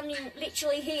standing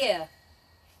literally here?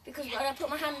 Because when I put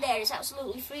my hand there, it's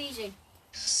absolutely freezing.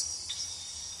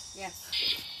 Yes.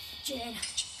 Jane.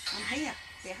 I'm here,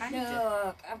 behind you.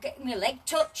 No, I'm getting my leg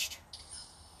touched.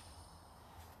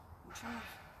 I'm trying.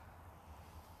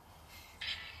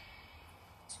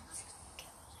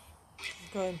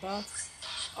 Going back.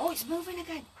 Oh, it's moving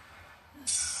again.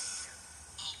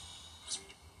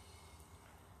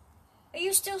 Are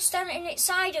you still standing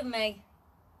inside of me?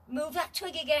 Move that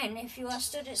twig again if you are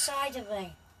stood inside of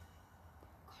me.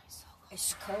 God, it's so cold.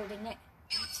 It's cold, isn't it?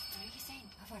 It's freezing.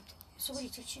 I've had somebody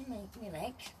touching my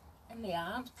leg and my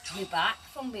arm, my back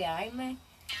from behind me.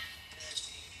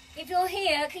 If you're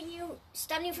here, can you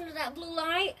stand in front of that blue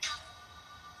light?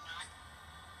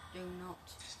 Do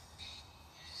not.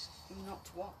 Do not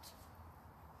what?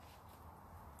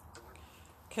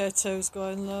 K2's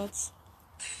going, lads.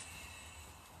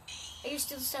 Are you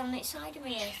still standing outside of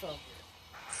me, Ethel?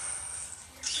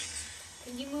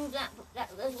 Can you move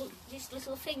this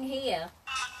little thing here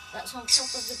that's on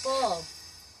top of the ball?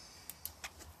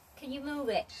 Can you move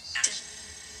it?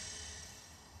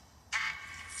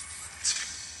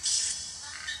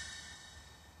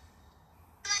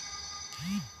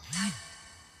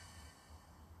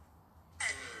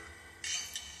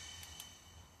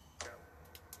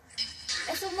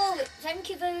 Ethel, move it. Thank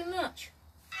you very much.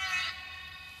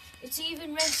 It's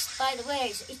even by the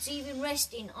way, it's even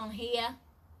resting on here.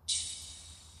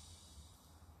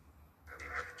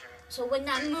 So when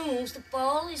that moves, the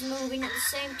ball is moving at the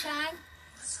same time.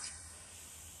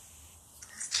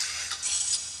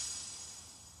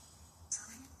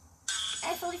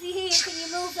 Ethel, if you're here, can you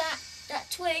move that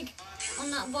twig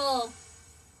on that ball?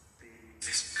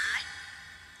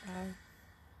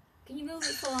 Can you move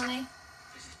it for me?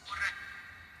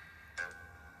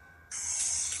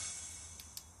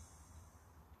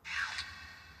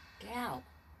 Get out.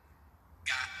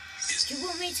 Do you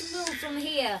want me to move from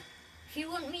here? If you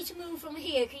want me to move from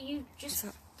here, can you just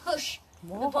push the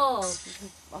ball?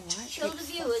 Show the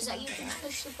viewers that you can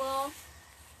push the ball.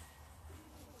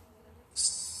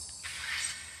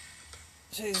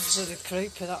 Jesus, bloody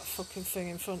creepy, that fucking thing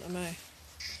in front of me.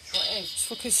 What is? It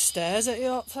fucking stares at you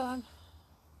all the time.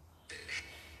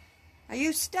 Are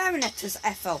you staring at us,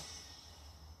 Ethel?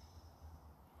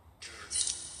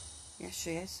 Yes,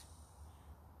 she is.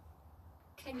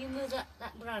 Can you move that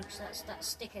branch, that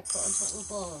stick I put on top of the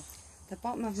ball? The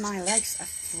bottom of my legs are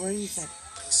freezing.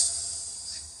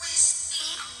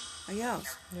 Are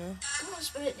yours? Yeah. Come on,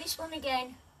 Spirit, this one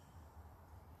again.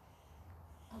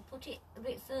 I'll put it a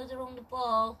bit further on the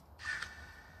ball.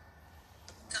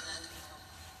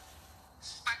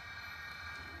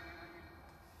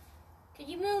 Can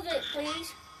you move it,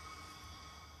 please?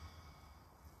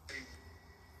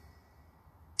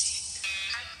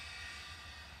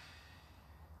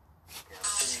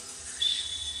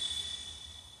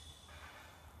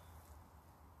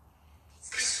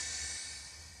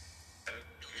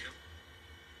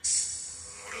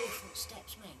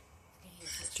 Footsteps, mate.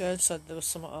 Joe said there was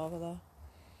something over there.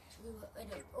 So we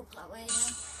went up that way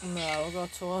now. No, we'll go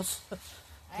towards.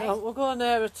 Hey? No, we'll go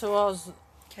nearer towards.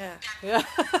 Yeah. Yeah.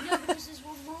 No, because there's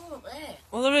one more up there.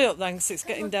 Well, hurry up then, 'cause it's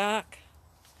getting dark.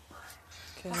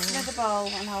 Okay. Pass me the ball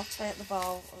and I'll take the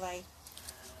ball away.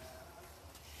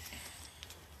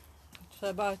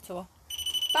 Say bye to her.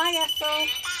 Bye, Ethel.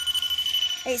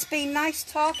 It's been nice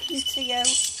talking to you.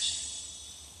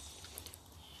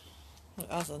 It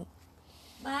hasn't.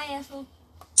 Bye, Ethel.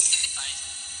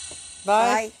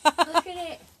 Bye. Look at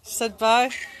it. Said bye.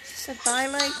 Said bye,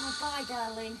 Lee. Oh, bye,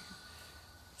 darling.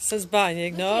 Says bye and you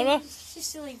ignore her. She's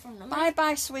still in front of me.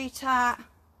 Bye-bye, sweetheart.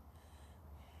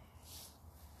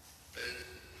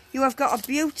 You have got a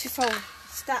beautiful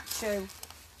statue.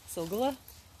 It's ugly.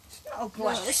 It's not ugly.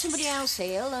 Well, there's somebody else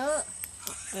here, look.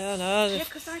 Yeah, no. Yeah,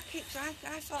 because I thought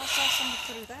I saw somebody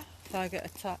through there. If I get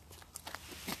attacked.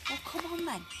 Oh, come on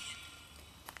then.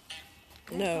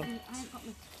 No. I ain't got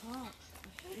my torch.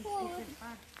 Come on.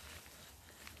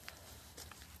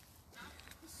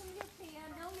 There's somebody up here. I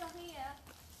know you're here.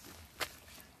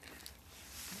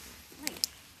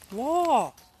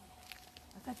 What?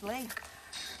 I said, Lee. I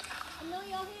know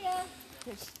you're here.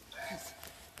 There's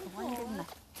Come one in on. there.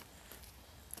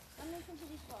 I'm making to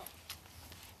this box.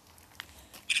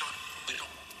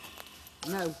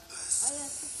 No. I heard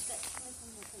footsteps coming from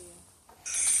up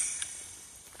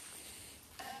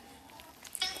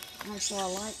here. I saw a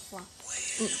light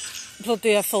flash.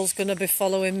 Bloody Ethel's going to be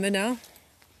following me now.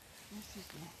 Yes, is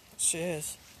there? She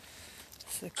is.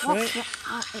 It's a What's creep.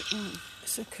 that?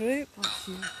 It's a creep. What's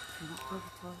you? You're not good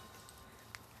at all.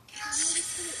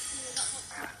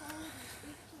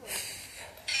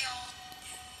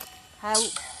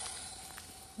 Help.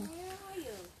 Where are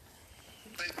you?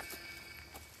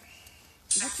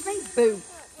 What do you mean, boo?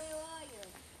 Where are you?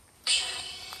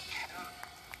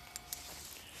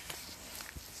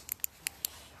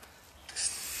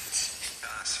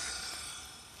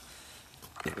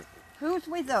 Who's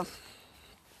with us?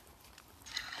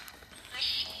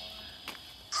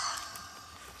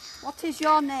 What is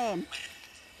your name?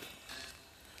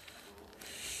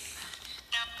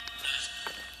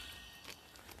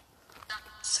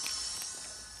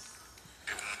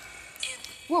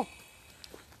 Whoa.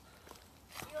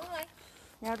 You alright?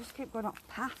 Yeah, I'll just keep going up the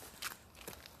path.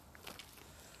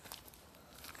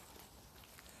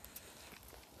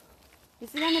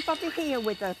 Is there anybody here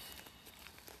with us?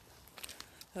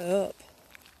 Up.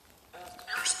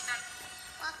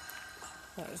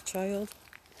 That was a child.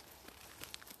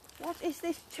 What is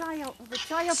this child? The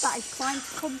child that is trying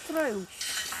to come through.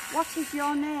 What is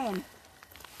your name? Is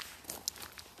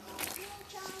there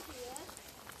a child here?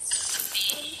 A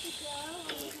little girl, a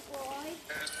little boy?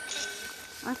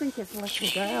 I think it's a little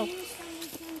girl. Can you stand in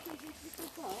front of this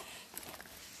little box?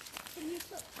 Can you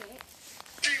touch it?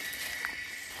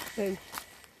 Boo.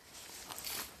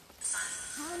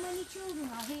 How many children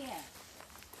are here?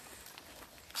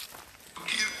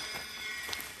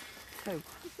 Two.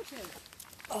 Two.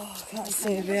 Oh, I can't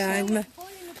see behind me. Boy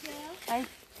and a girl. Hey,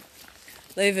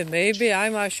 Leaving me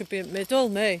behind. I should be in the middle,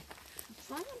 me.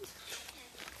 friends.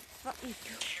 What you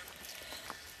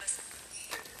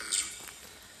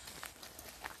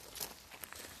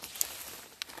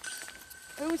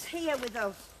do? Who's here with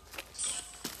us?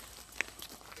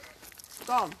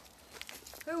 Gone.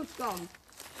 Who's gone?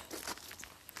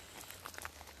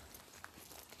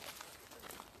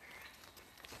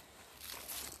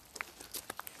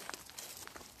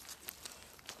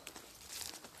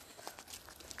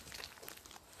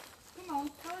 Come on,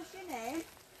 tell us your name.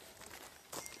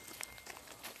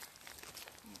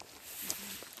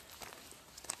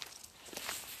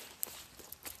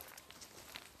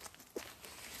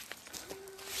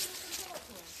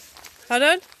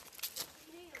 Pardon?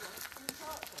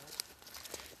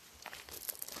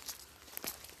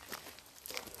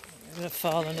 I'm going to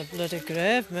fall in a bloody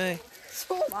grave, me.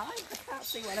 So am I. I can't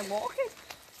see when I'm walking.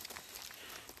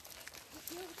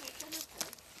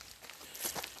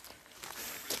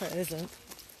 It isn't.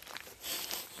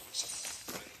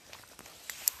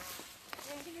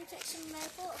 Can you take some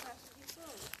photographs of your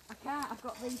phone? I can't. I've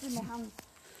got these in my hand.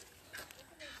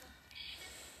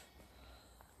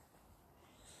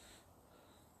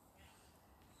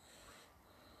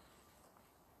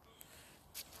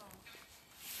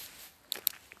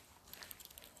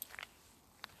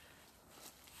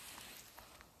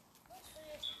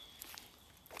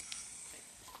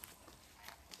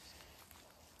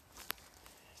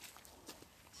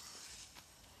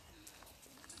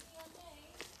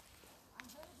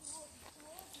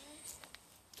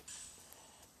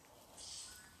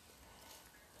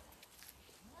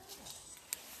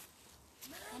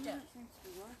 Mister. That seems to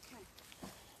be working.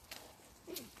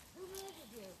 Who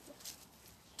murdered you?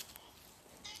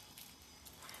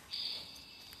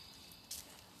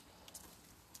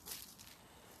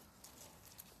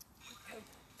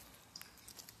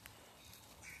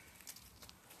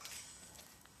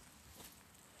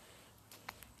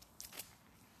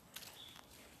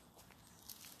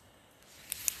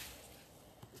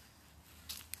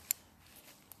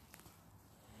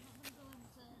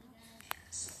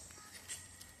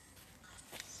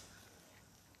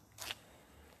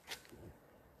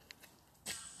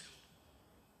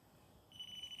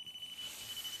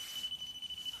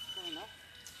 Fair enough.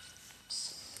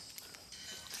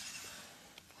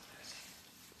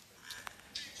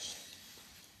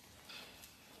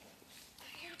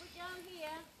 I'm gonna go down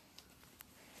here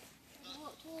and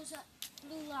walk towards that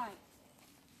blue light.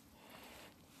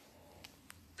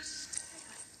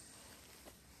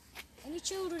 Any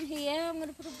children here? I'm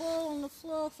gonna put a ball on the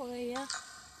floor for you.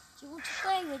 Do you want to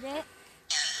play with it?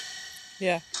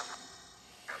 Yeah.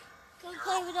 Go and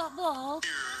play with that ball.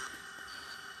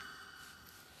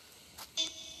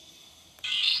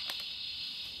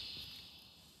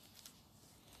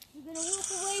 You're gonna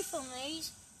walk away from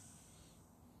these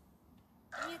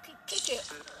and you can kick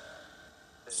it.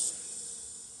 It's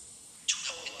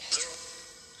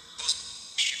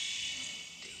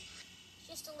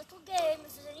just a little game.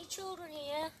 If there's any children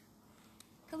here,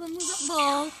 come and move that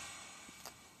ball.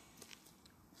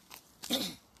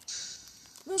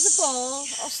 Move the ball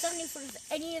or stand in front of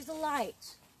any of the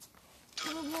lights.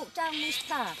 Come and walk down this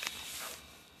path.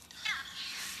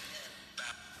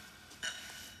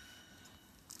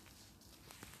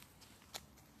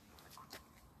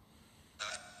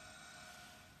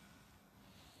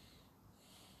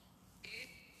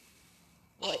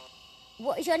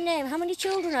 What is your name? How many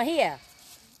children are here?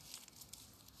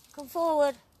 Come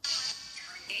forward.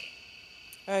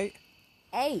 8.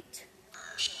 8.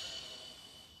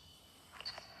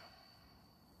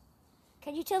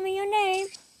 Can you tell me your name?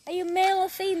 Are you male or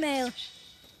female?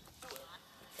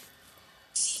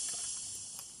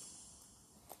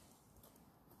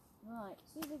 Right,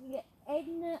 see if we can get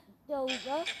Edna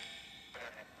Dover.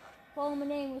 Former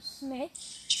name was Smith.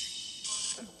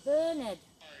 And Bernard.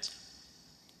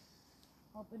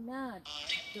 Or Bernard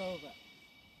Dover.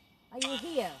 Are you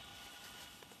here?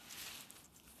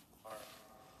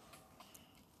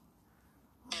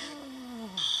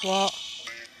 What?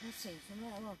 Let's see, from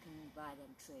there walking by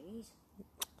them trees.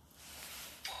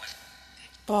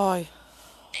 Boy.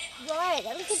 Right,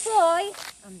 that little boy.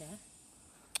 I'm there.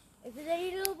 If there's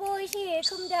any little boys here,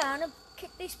 come down and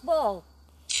kick this ball.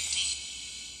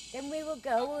 Then we will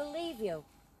go, we'll leave you.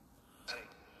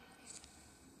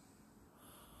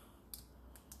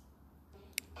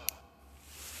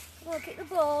 Come on, kick the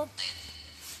ball.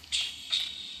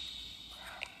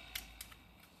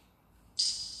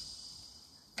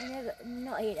 I'm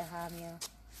not here to harm you.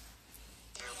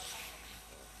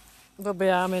 They'll be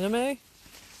harming me.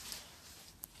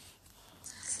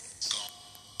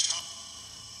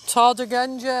 Todd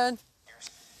again, Jen.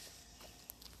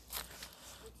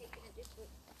 We're taking a different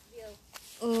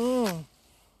view.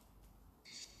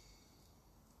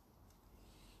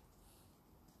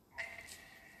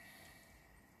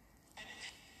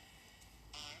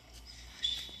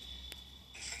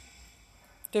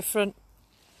 Different.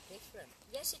 Different?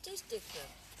 Yes, it is different.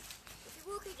 If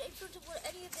you walk in front of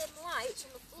any of them lights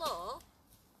on the floor,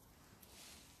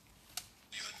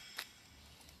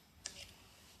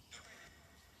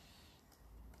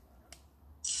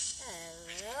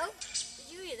 hello? Did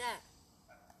you hear that?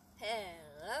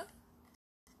 Hello?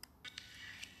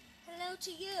 Hello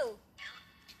to you.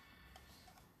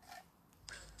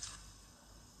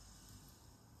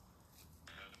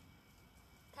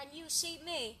 Can you see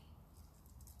me?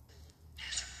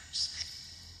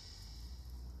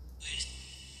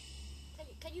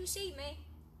 Can you see me?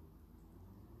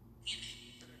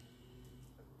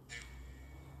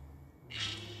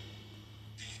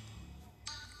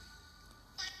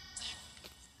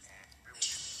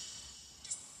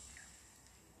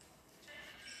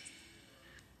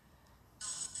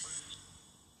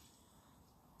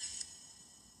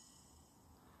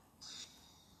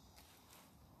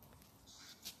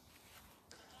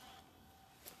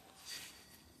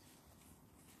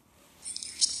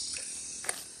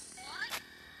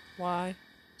 Why?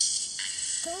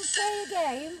 Come and play a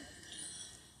game.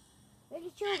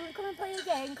 Little children, come and play a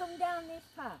game. Come down this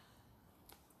path.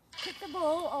 Kick the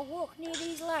ball or walk near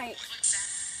these lights.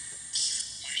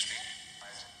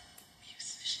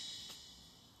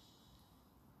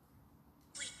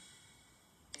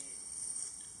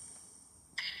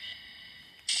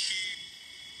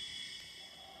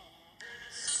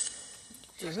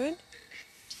 doing?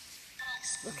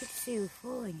 Look at Sue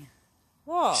following you.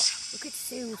 What? Look at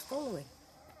Sue following.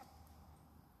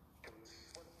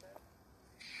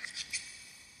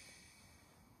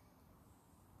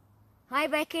 Hi,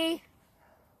 Becky.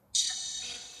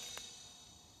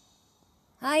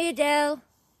 Hi, Adele.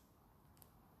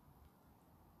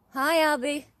 Hi,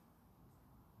 Abby.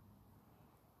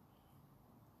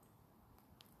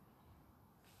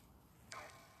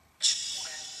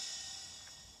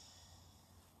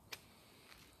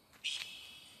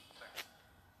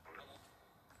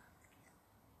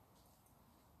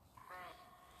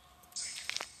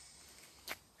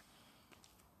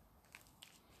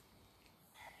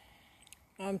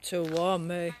 I'm too warm,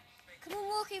 me. Come and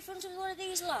walk in front of one of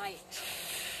these lights.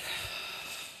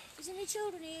 Is there any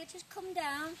children here? Just come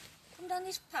down. Come down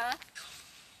this path.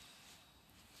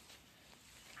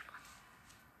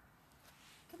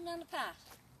 Come down the path.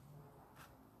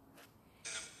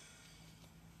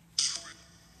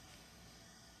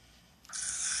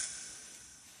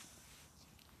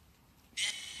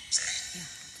 Yeah,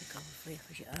 I'll take over for you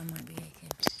because your arm might be aching.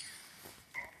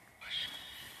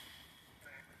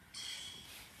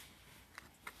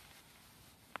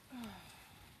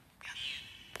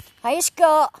 Hi,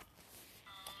 Scott.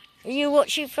 Are you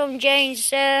watching from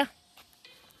Jane's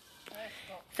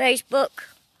Facebook?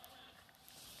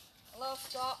 Hello,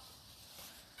 Scott.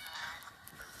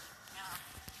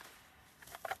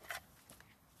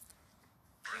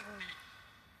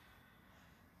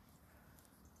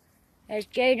 There's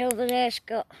Jane over there,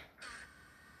 Scott.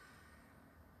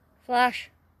 Flash.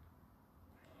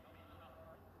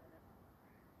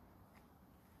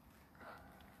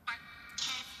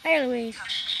 Hi, Louise.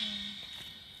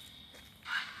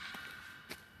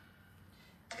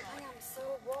 I am so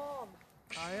warm.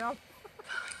 I am.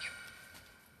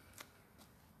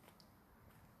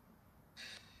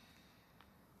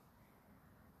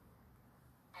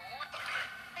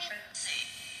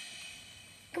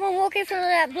 Come on, walk in front of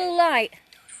that blue light.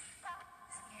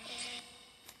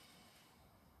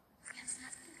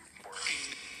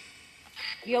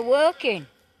 You're working.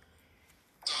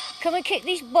 Come and kick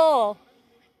this ball.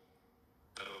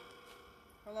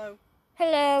 Hello.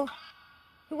 Hello.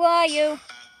 Who are you?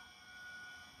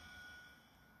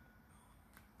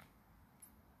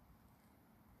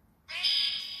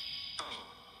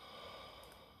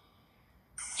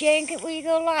 Jane, will you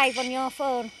go live on your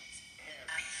phone?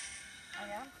 I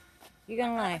am. You're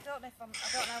going I live? don't know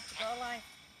how to go live.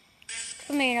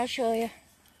 Come in, I'll show you.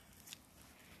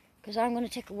 Because I'm going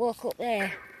to take a walk up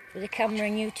there with the camera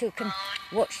and you two can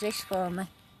watch this for me.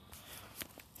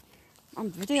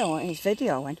 I'm videoing. He's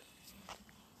videoing.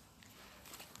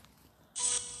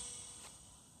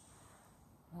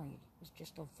 Oh, it's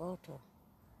just on photo.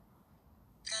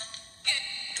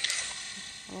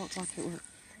 I looked like it was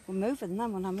moving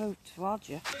then when I moved towards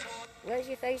you. Where's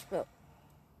your Facebook?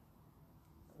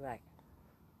 Right.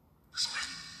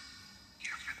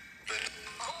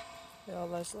 Hello,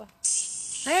 Leslie.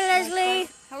 Hi, Leslie.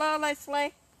 Hello,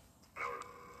 Leslie.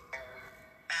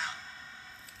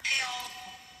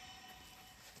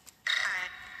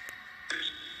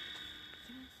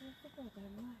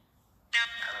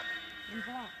 In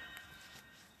black.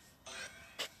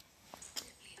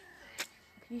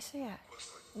 Can you see it?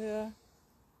 Yeah.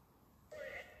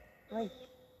 Wait.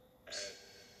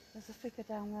 There's a figure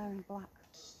down there in black.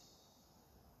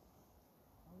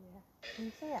 Oh yeah. Can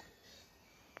you see it?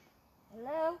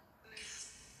 Hello?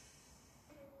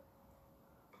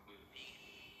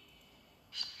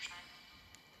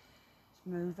 It's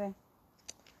moving.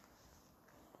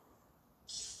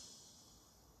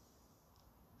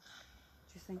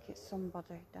 Do you think it's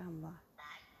somebody down there?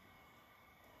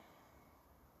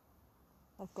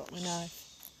 I've got my knife.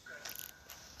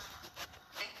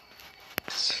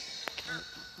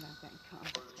 No, getting cut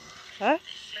off. Huh?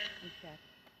 Okay.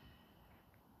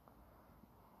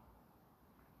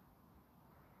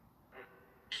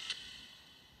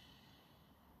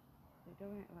 They're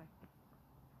doing it like.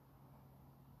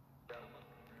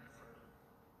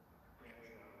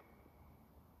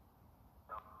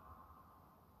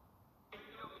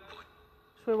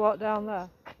 Should we walk down there?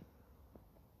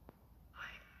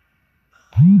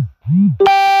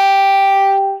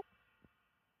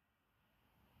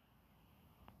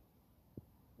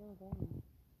 Still going.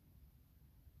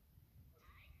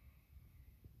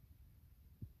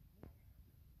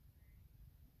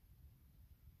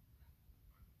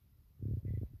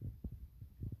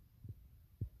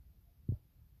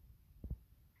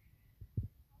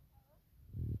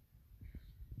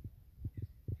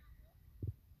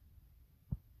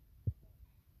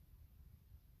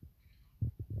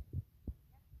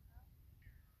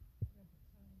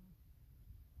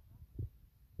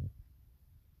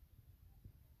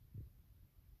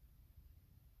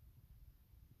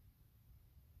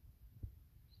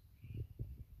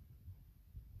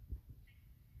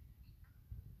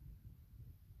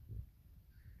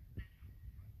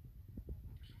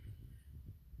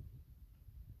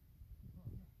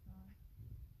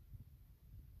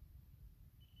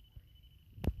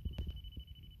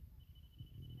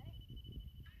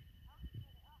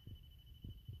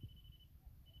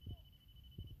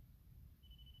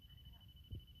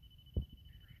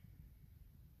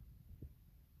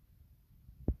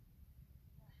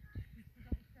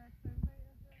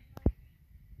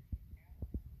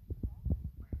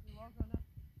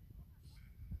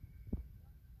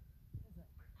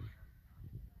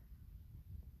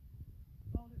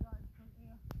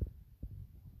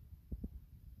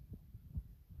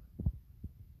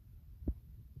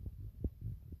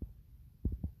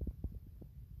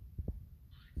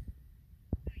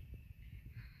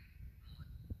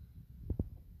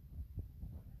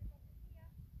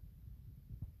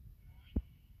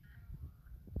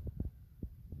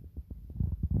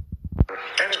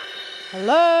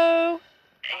 Hello?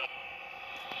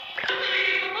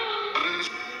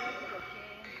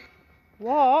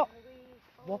 What?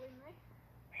 What?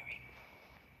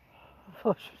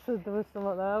 Oh, she said there was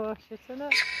something there, was she, isn't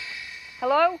it?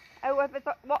 Hello, whoever's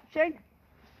watching.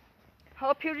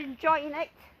 Hope you're enjoying it.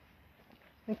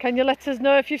 And can you let us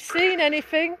know if you've seen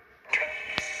anything?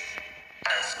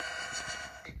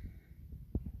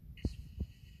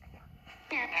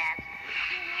 Your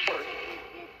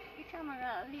camera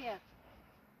out of here.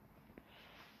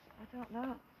 I don't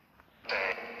know.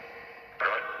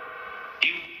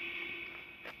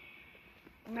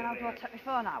 And then how do I take my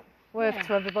phone out? Wave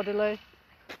to everybody, Lee.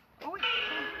 Oh, it's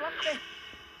flashing.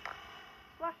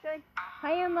 Flashing.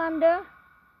 Hi, Amanda.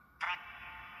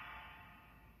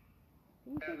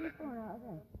 Can you take your phone out of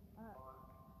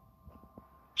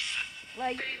there?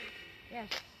 Lee, Yes.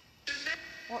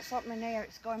 what's happening here?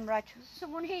 It's going red. There's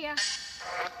someone here.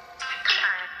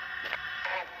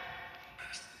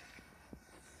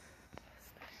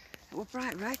 It was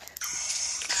bright red.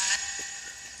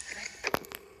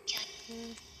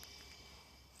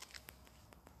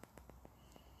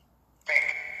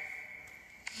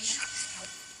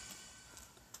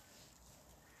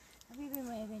 Have you been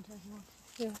waving to everyone?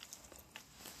 Yeah.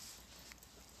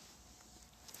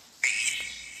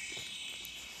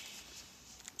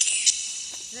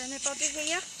 Is there anybody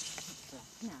here?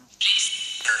 No.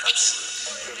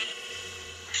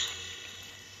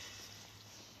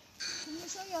 Can you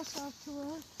show yourself to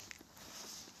us?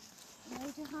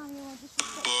 Later, how you are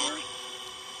disrespectful?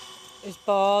 He's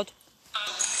bored.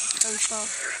 Who's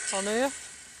both? On here.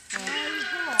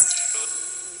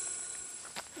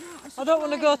 No, I don't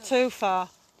want to go too far.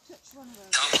 touch one of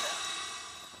those.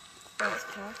 That's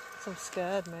close. I'm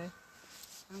scared, me.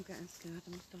 I'm getting scared. I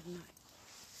must have a night.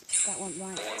 That went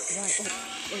right up.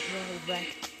 It really red.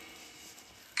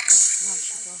 Now it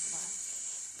should go there.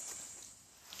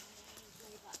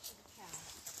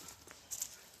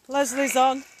 Leslie's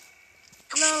on.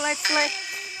 Hello, Leslie.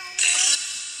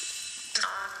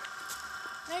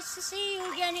 Nice to see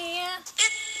you again here.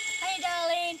 Hi,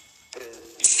 darling.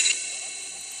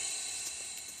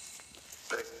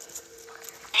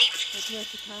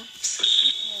 Where's your car?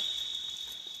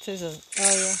 It isn't. Oh,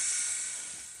 yeah.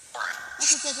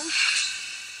 What's it doing?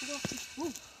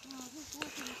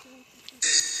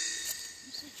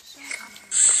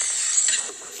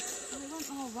 We went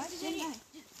all right, didn't we?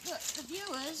 The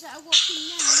viewers that are watching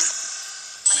now,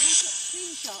 you get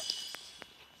screenshots.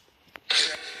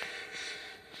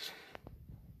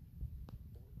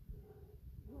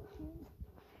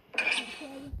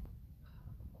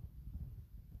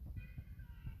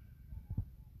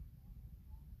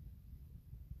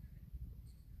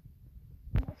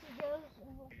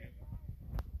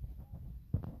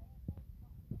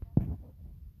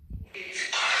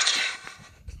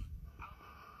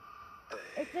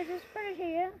 If there's a spirit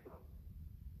here,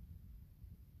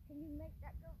 can you make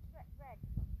that go red?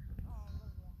 Oh,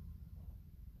 lovely.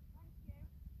 Thank you.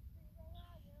 Where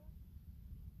are you?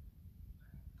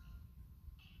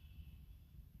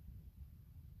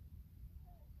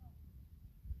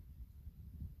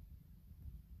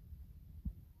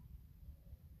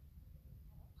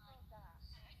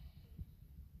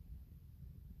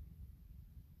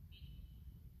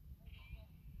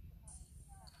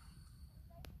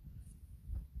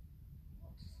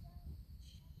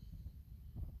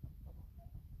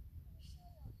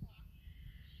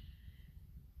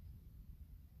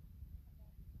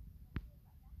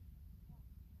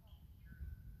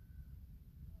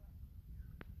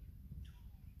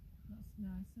 That's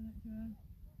nice, isn't it, Joan?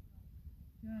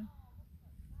 Yeah.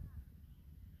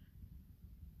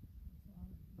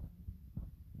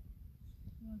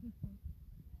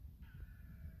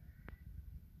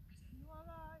 You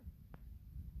alright?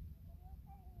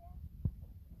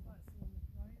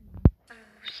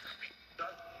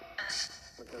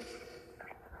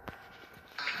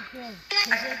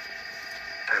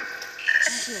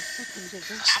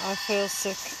 I feel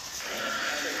sick.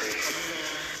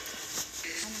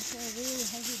 And I feel really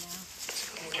heavy now.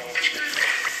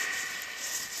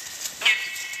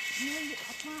 No,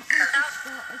 I can't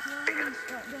stop. If you're ringing,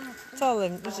 stop down. Tell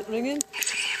him, is it ringing?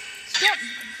 Stop!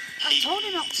 I told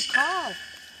him not to call.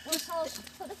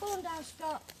 Put the phone down,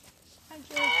 stop. Thank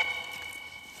you.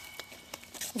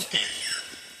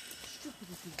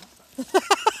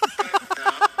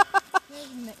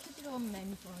 Typical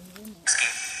men for you, isn't it?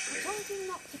 I told him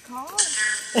not to call.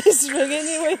 It's ringing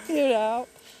you when you're out.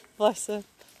 Bless him.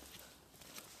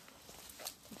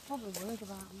 He's probably worried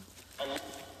about me. I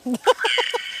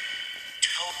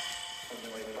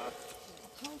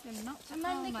told him not to call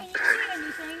Amanda, me. can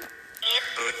you see anything?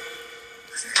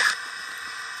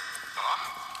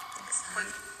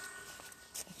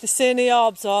 If they see any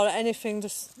orbs or anything,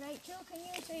 just Rachel, can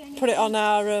you see anything? put it on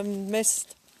our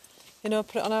mist. You know,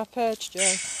 put it on our page,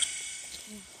 Joe.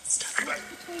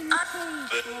 Between the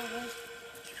trees, forward.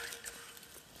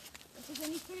 If there's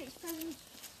any spirits present,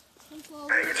 come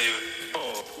forward.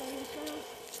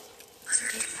 Show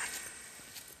yourself.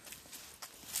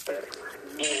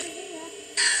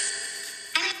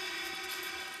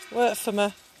 Wait for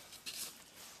me.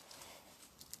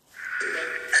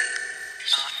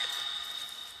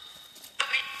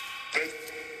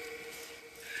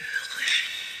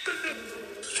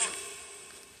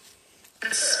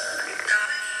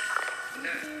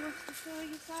 Show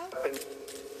yourself.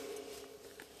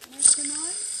 Make a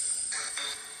noise.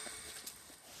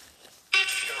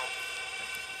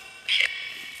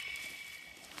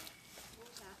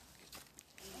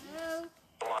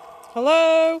 Hello?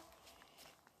 Hello?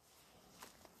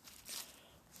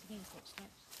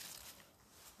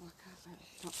 Oh, I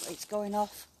can't. It's going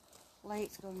off.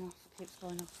 Light's going off. It keeps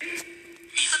going off.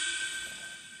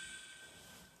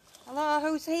 Hello,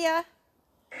 who's here?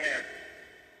 Yeah.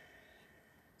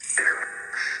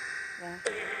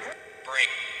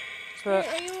 Brett.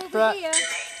 Are you over Brett. here?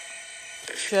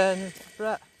 Shane.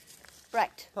 Brett.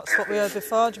 Brett. That's what we heard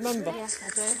before, do you remember? Yeah, I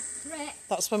do. Brett.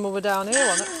 That's when we were down here,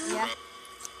 wasn't it? Yeah.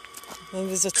 And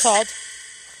there's a Todd. It's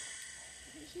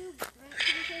you, Brett.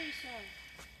 Can you show yourself?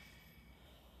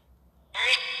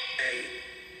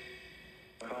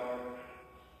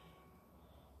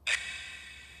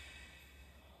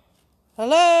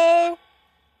 Hello?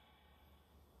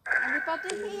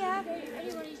 Anybody here?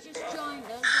 Anybody's just joined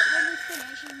us, but when we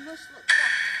finish, you must look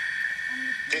back on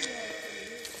the video.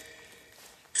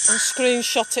 And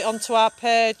screenshot it onto our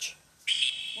page.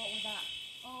 What was that?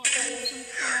 Oh, there was some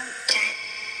comments.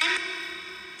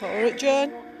 What were it, Jane?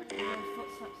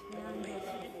 Footsteps behind us.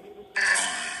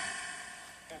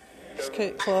 Just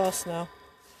keep close now.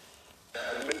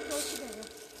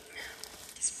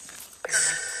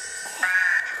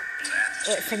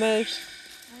 Wait for me. I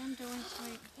am doing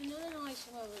something. Another noise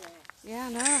from over there. Yeah, I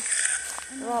know.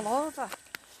 They're all over.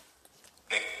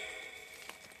 Can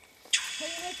you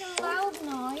make a loud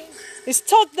noise? Is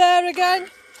Todd there again?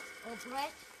 Or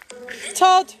Brett?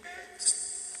 Todd?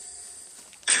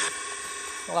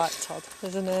 I like Todd,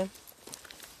 isn't he?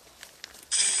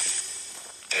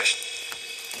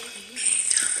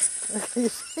 What are you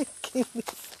thinking?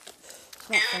 It's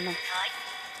not funny.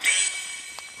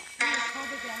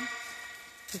 Todd again.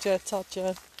 Did you hear Todd, Jane?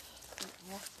 Are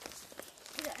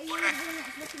you the one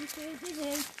that's looking too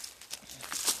busy?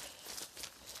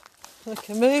 Look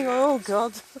at me, oh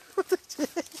God.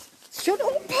 Shut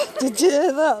up! Did you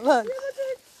hear that then?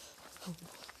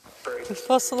 You're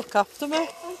supposed to look after me.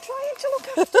 I'm trying to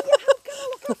look after you. How can I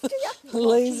look after you?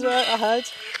 Lee's right ahead.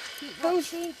 Keep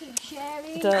watching, keep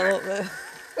sharing. Don't look there.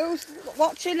 Who's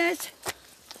watching us?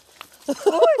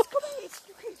 Oh, it's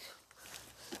coming.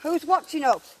 Who's watching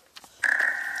us?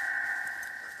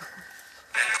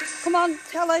 Come on,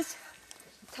 tell us.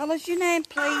 Tell us your name,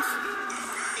 please.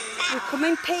 We come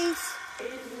in peace.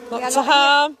 Not to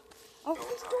harm. Oh,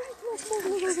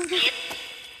 he's going.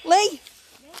 Lee!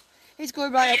 He's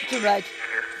going right up to red.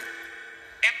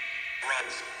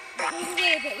 Leave a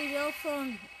little bit with your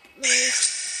phone, Louise.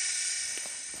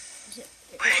 It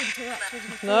interacts with the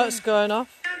phone. No, it's going off.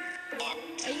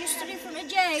 Are you stood in front of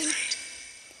Jane?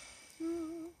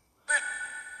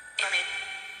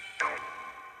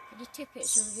 Could you tip it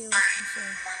so the viewers can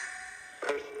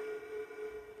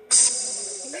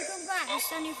see? Can you come back and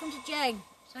stand in front of Jane?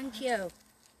 Thank you.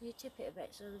 Can you tip it a bit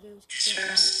so the viewers can see it right?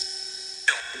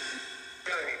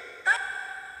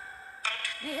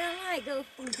 Make that light go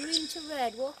from green to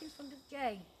red. Walk in front of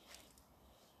Jane.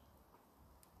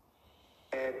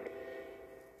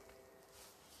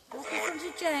 Walk in front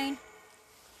of Jane.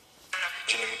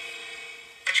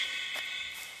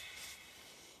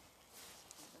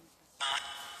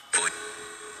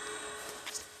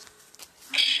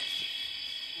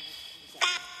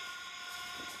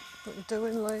 What are you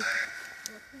doing, Lee?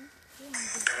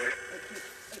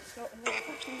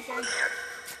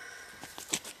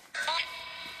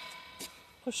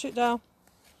 Push it down.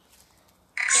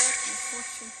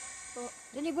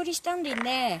 Is anybody standing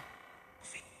there?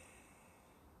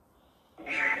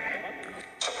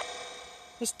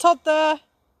 Is Todd there?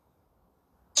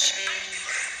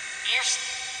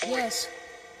 Yes.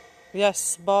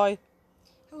 Yes, boy.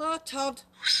 Hello, Todd.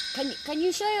 Can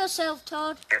you show yourself,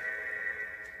 Todd?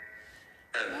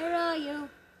 Where are you?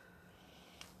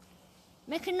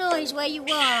 Make a noise where you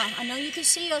are. I know you can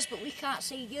see us, but we can't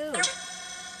see you.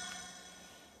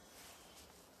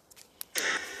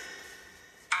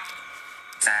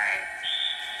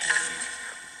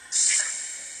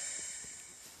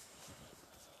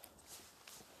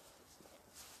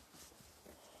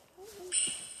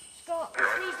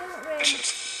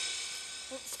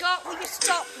 you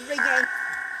stop ringing?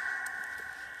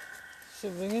 Is she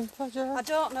ringing for Joe? I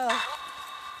don't know.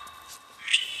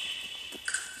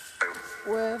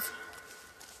 Wave.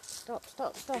 Stop,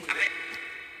 stop, stop.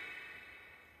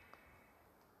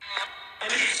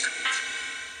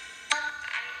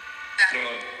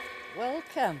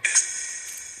 Welcome.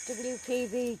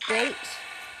 WPB dates.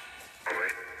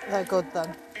 They're good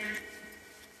then.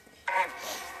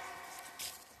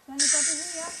 Anybody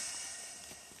here?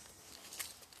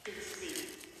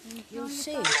 You'll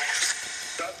see.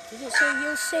 Did it say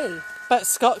you'll see? Bet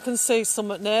Scott can see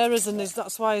something near us and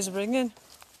that's why he's ringing.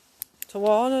 To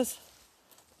warn us.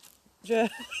 Joe.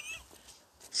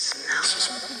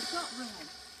 It's not ringing.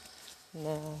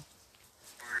 No.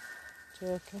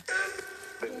 Joking.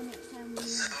 Next time you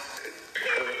see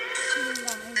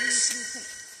that, maybe you can take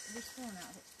this phone out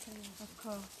of its case. Of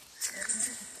course.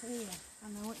 It's clear. I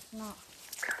know it's not.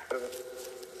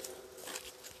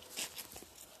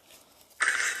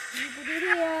 Anybody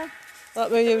here?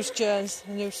 Let me use Jane's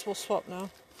and you will swap now.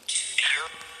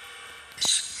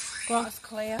 Go on. That's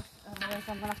clear. Otherwise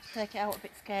I'm going to have to take it out a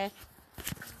bit scared.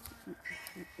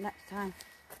 Next time.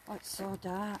 Oh, it's so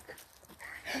dark.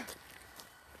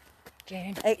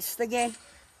 Jane. It's the game.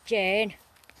 Jane.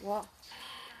 What?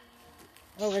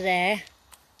 Over there.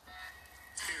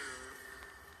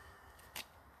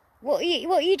 What are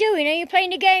you doing? Are you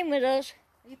playing a game with us?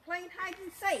 Are you playing hide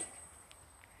and seek?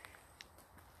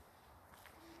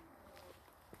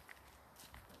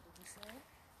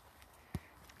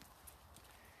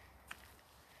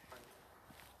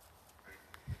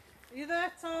 Are you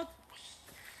there, Todd?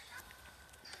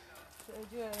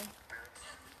 Jane.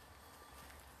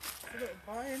 It's a little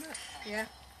boy, isn't it? Yeah.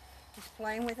 He's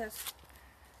playing with us.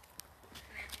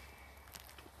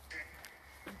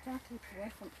 I'm trying to keep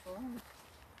away from the phone.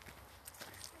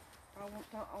 I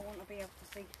want to be able to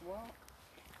see to walk.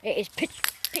 It is pitch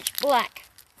black.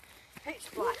 Pitch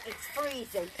black. It's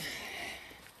freezing.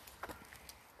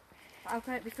 How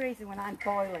can it be freezing when I'm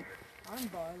boiling? I'm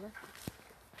boiling.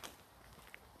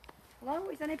 Hello,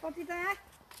 is anybody there?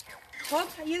 Todd,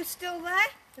 are you still there?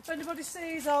 If anybody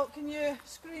sees out, can you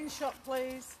screenshot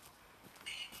please?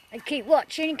 And keep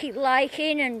watching, keep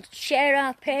liking and share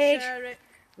our page Share it.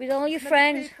 with all your As many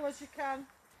friends. people as you can.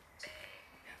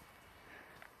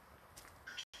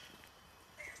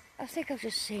 I think I've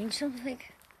just seen something.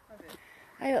 Have you?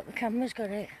 I hope the camera's got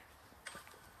it.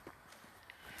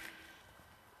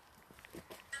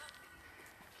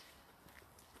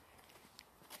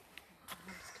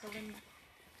 It's killing me.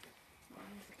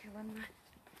 It's killing me.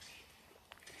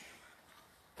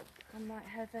 I'm like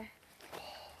heavy.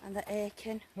 And they're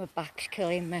aching. My back's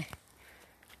killing me.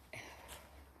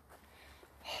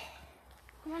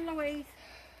 Come on, Louise.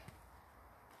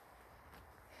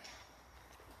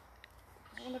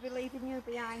 I want to be leaving you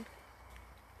behind.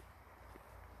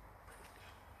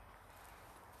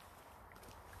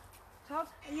 Todd,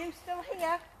 are you still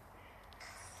here?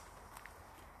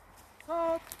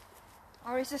 Todd?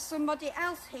 Or is there somebody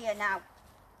else here now?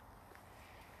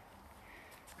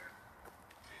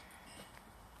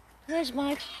 Where's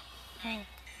Mike? Oh.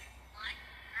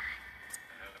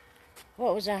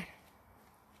 What was that?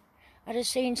 I'd have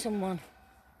seen someone.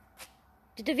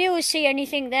 Did the viewers see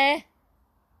anything there?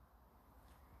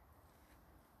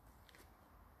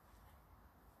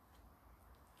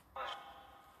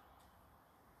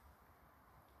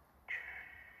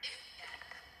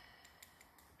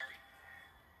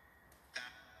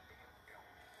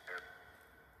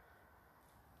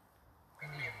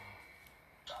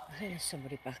 I think there's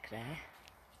somebody back there.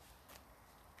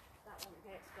 That one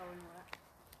gate's going with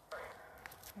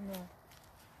it. No.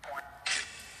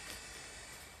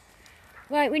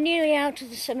 Right, we're nearly out of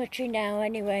the cemetery now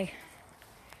anyway.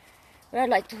 But I'd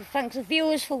like to thank the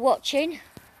viewers for watching.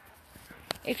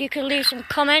 If you could leave some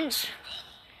comments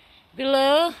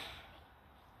below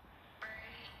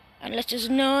and let us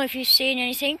know if you've seen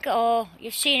anything or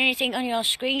you've seen anything on your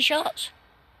screenshots.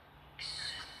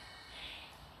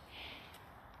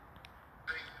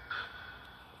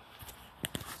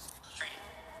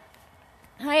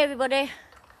 Hi everybody.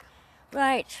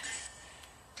 Right.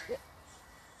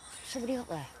 Somebody up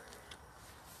there.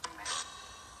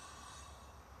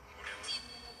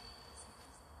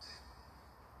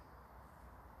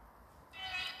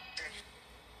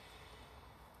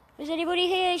 Is anybody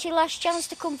here? It's your last chance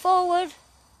to come forward.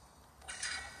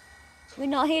 We're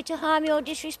not here to harm you or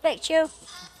disrespect you.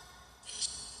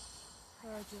 Go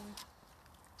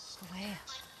where?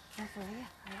 Over here.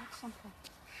 I had something.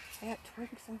 I had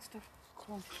twigs and stuff.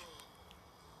 Come.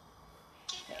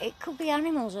 It could be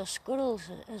animals or squirrels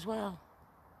as well.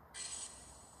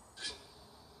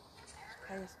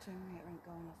 Chaos to me, it ain't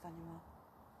going off anymore.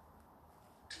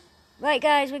 Right,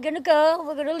 guys, we're going to go.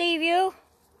 We're going to leave you.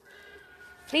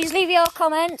 Please leave your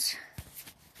comments.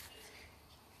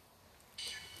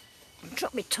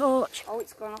 Drop my torch. Oh,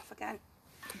 it's gone off again.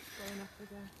 It's going off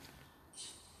again.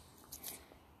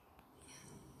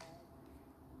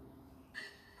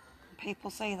 People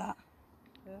say that.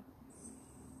 Yeah.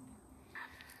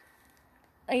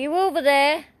 Are you over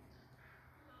there?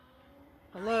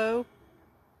 Hello?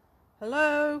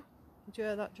 Hello? Did you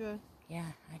hear that, Joe? Yeah,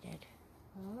 I did.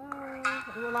 Hello?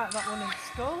 Do you like that one in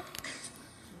school?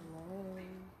 Hello?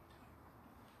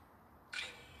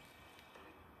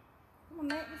 Come on,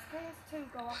 mate, this stairs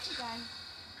too go off again.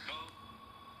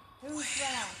 Who's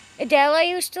there? Adele, are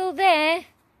you still there?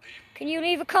 Can you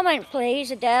leave a comment,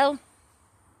 please, Adele?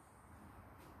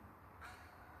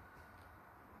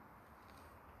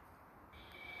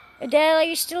 Adele, are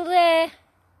you still there?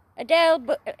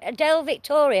 Adele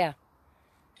Victoria.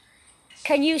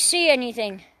 Can you see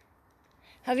anything?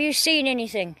 Have you seen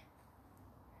anything?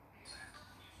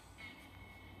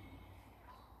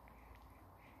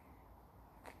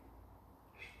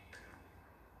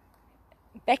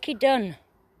 Becky Dunn.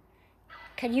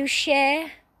 Can you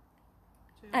share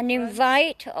and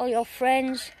invite all your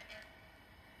friends?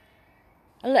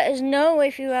 And let us know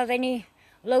if you have any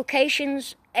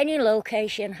locations, any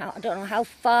location. I don't know how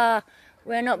far,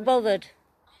 we're not bothered.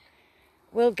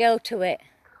 We'll go to it.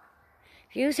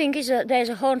 If you think there's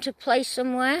a haunted place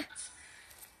somewhere.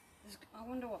 I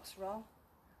wonder what's wrong.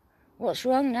 What's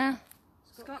wrong now?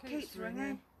 Scott keeps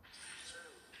ringing.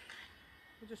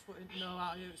 I just wouldn't know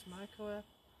how to use microwave.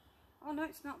 Oh no,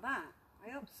 it's not that. I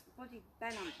hope bloody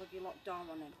Ben and bloody locked door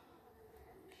on him.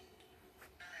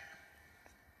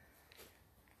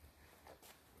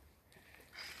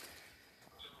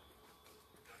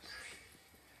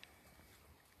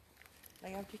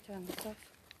 Hey, how'd you turn this off?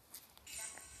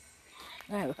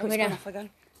 Right, we're Oh, coming it's gone out. off again.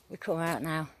 We come out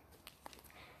now.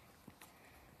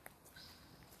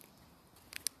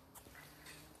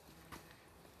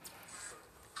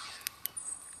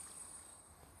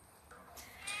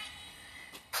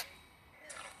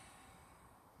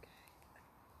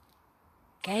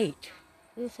 Gate.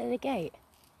 Did it say the gate?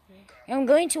 Yeah. I'm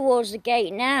going towards the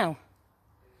gate now.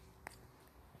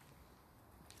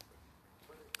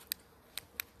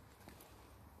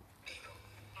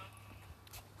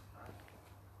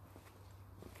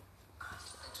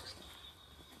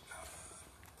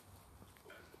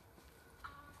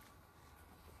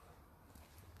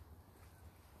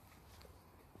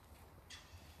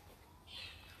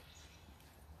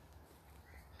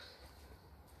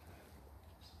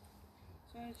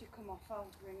 As soon as you come off, I'll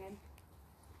ring in.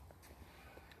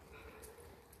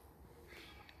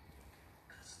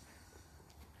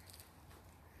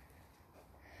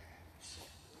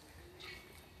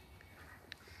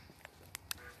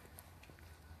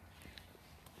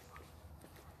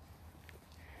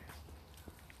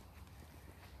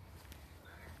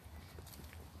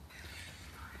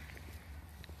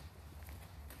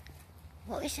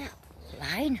 What is that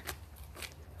line?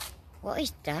 What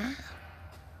is that?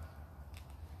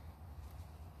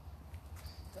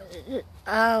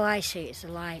 Oh, I see, it's a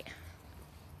light.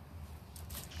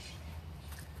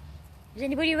 Is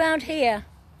anybody around here?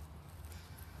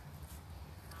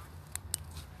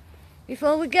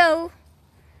 Before we go,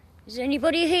 is there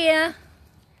anybody here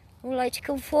who would like to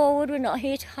come forward? We're not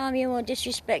here to harm you or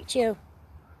disrespect you.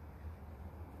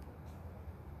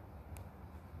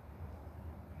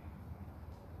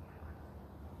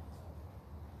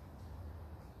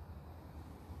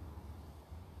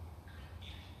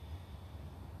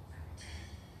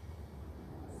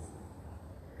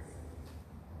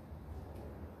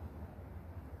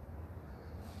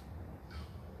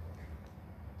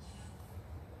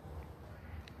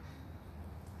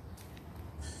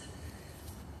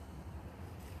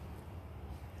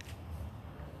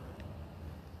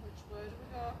 Which way do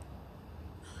we go?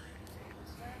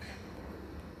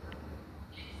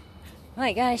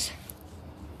 Right, guys,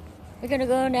 we're going to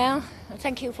go now.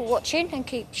 Thank you for watching and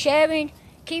keep sharing,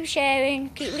 keep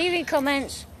leaving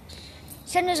comments.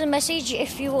 Send us a message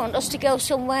if you want us to go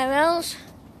somewhere else.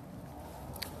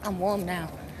 I'm warm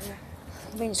now. Yeah.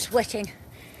 I've been sweating.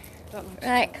 Don't know.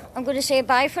 Right, I'm going to say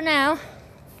bye for now.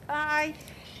 Bye.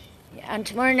 And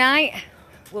tomorrow night,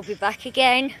 we'll be back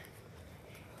again.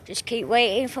 Just keep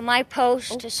waiting for my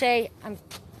post to say I'm...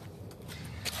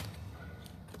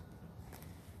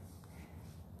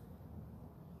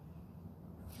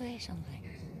 Say something.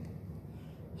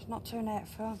 It's not turning out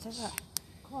phones, is it?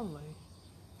 Come on, Lee.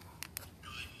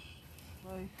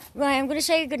 Lee. Right, I'm going to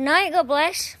say good night, God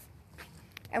bless.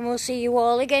 And we'll see you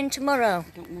all again tomorrow.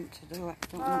 I don't want to do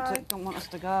it. Don't want us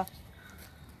to go.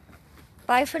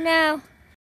 Bye for now.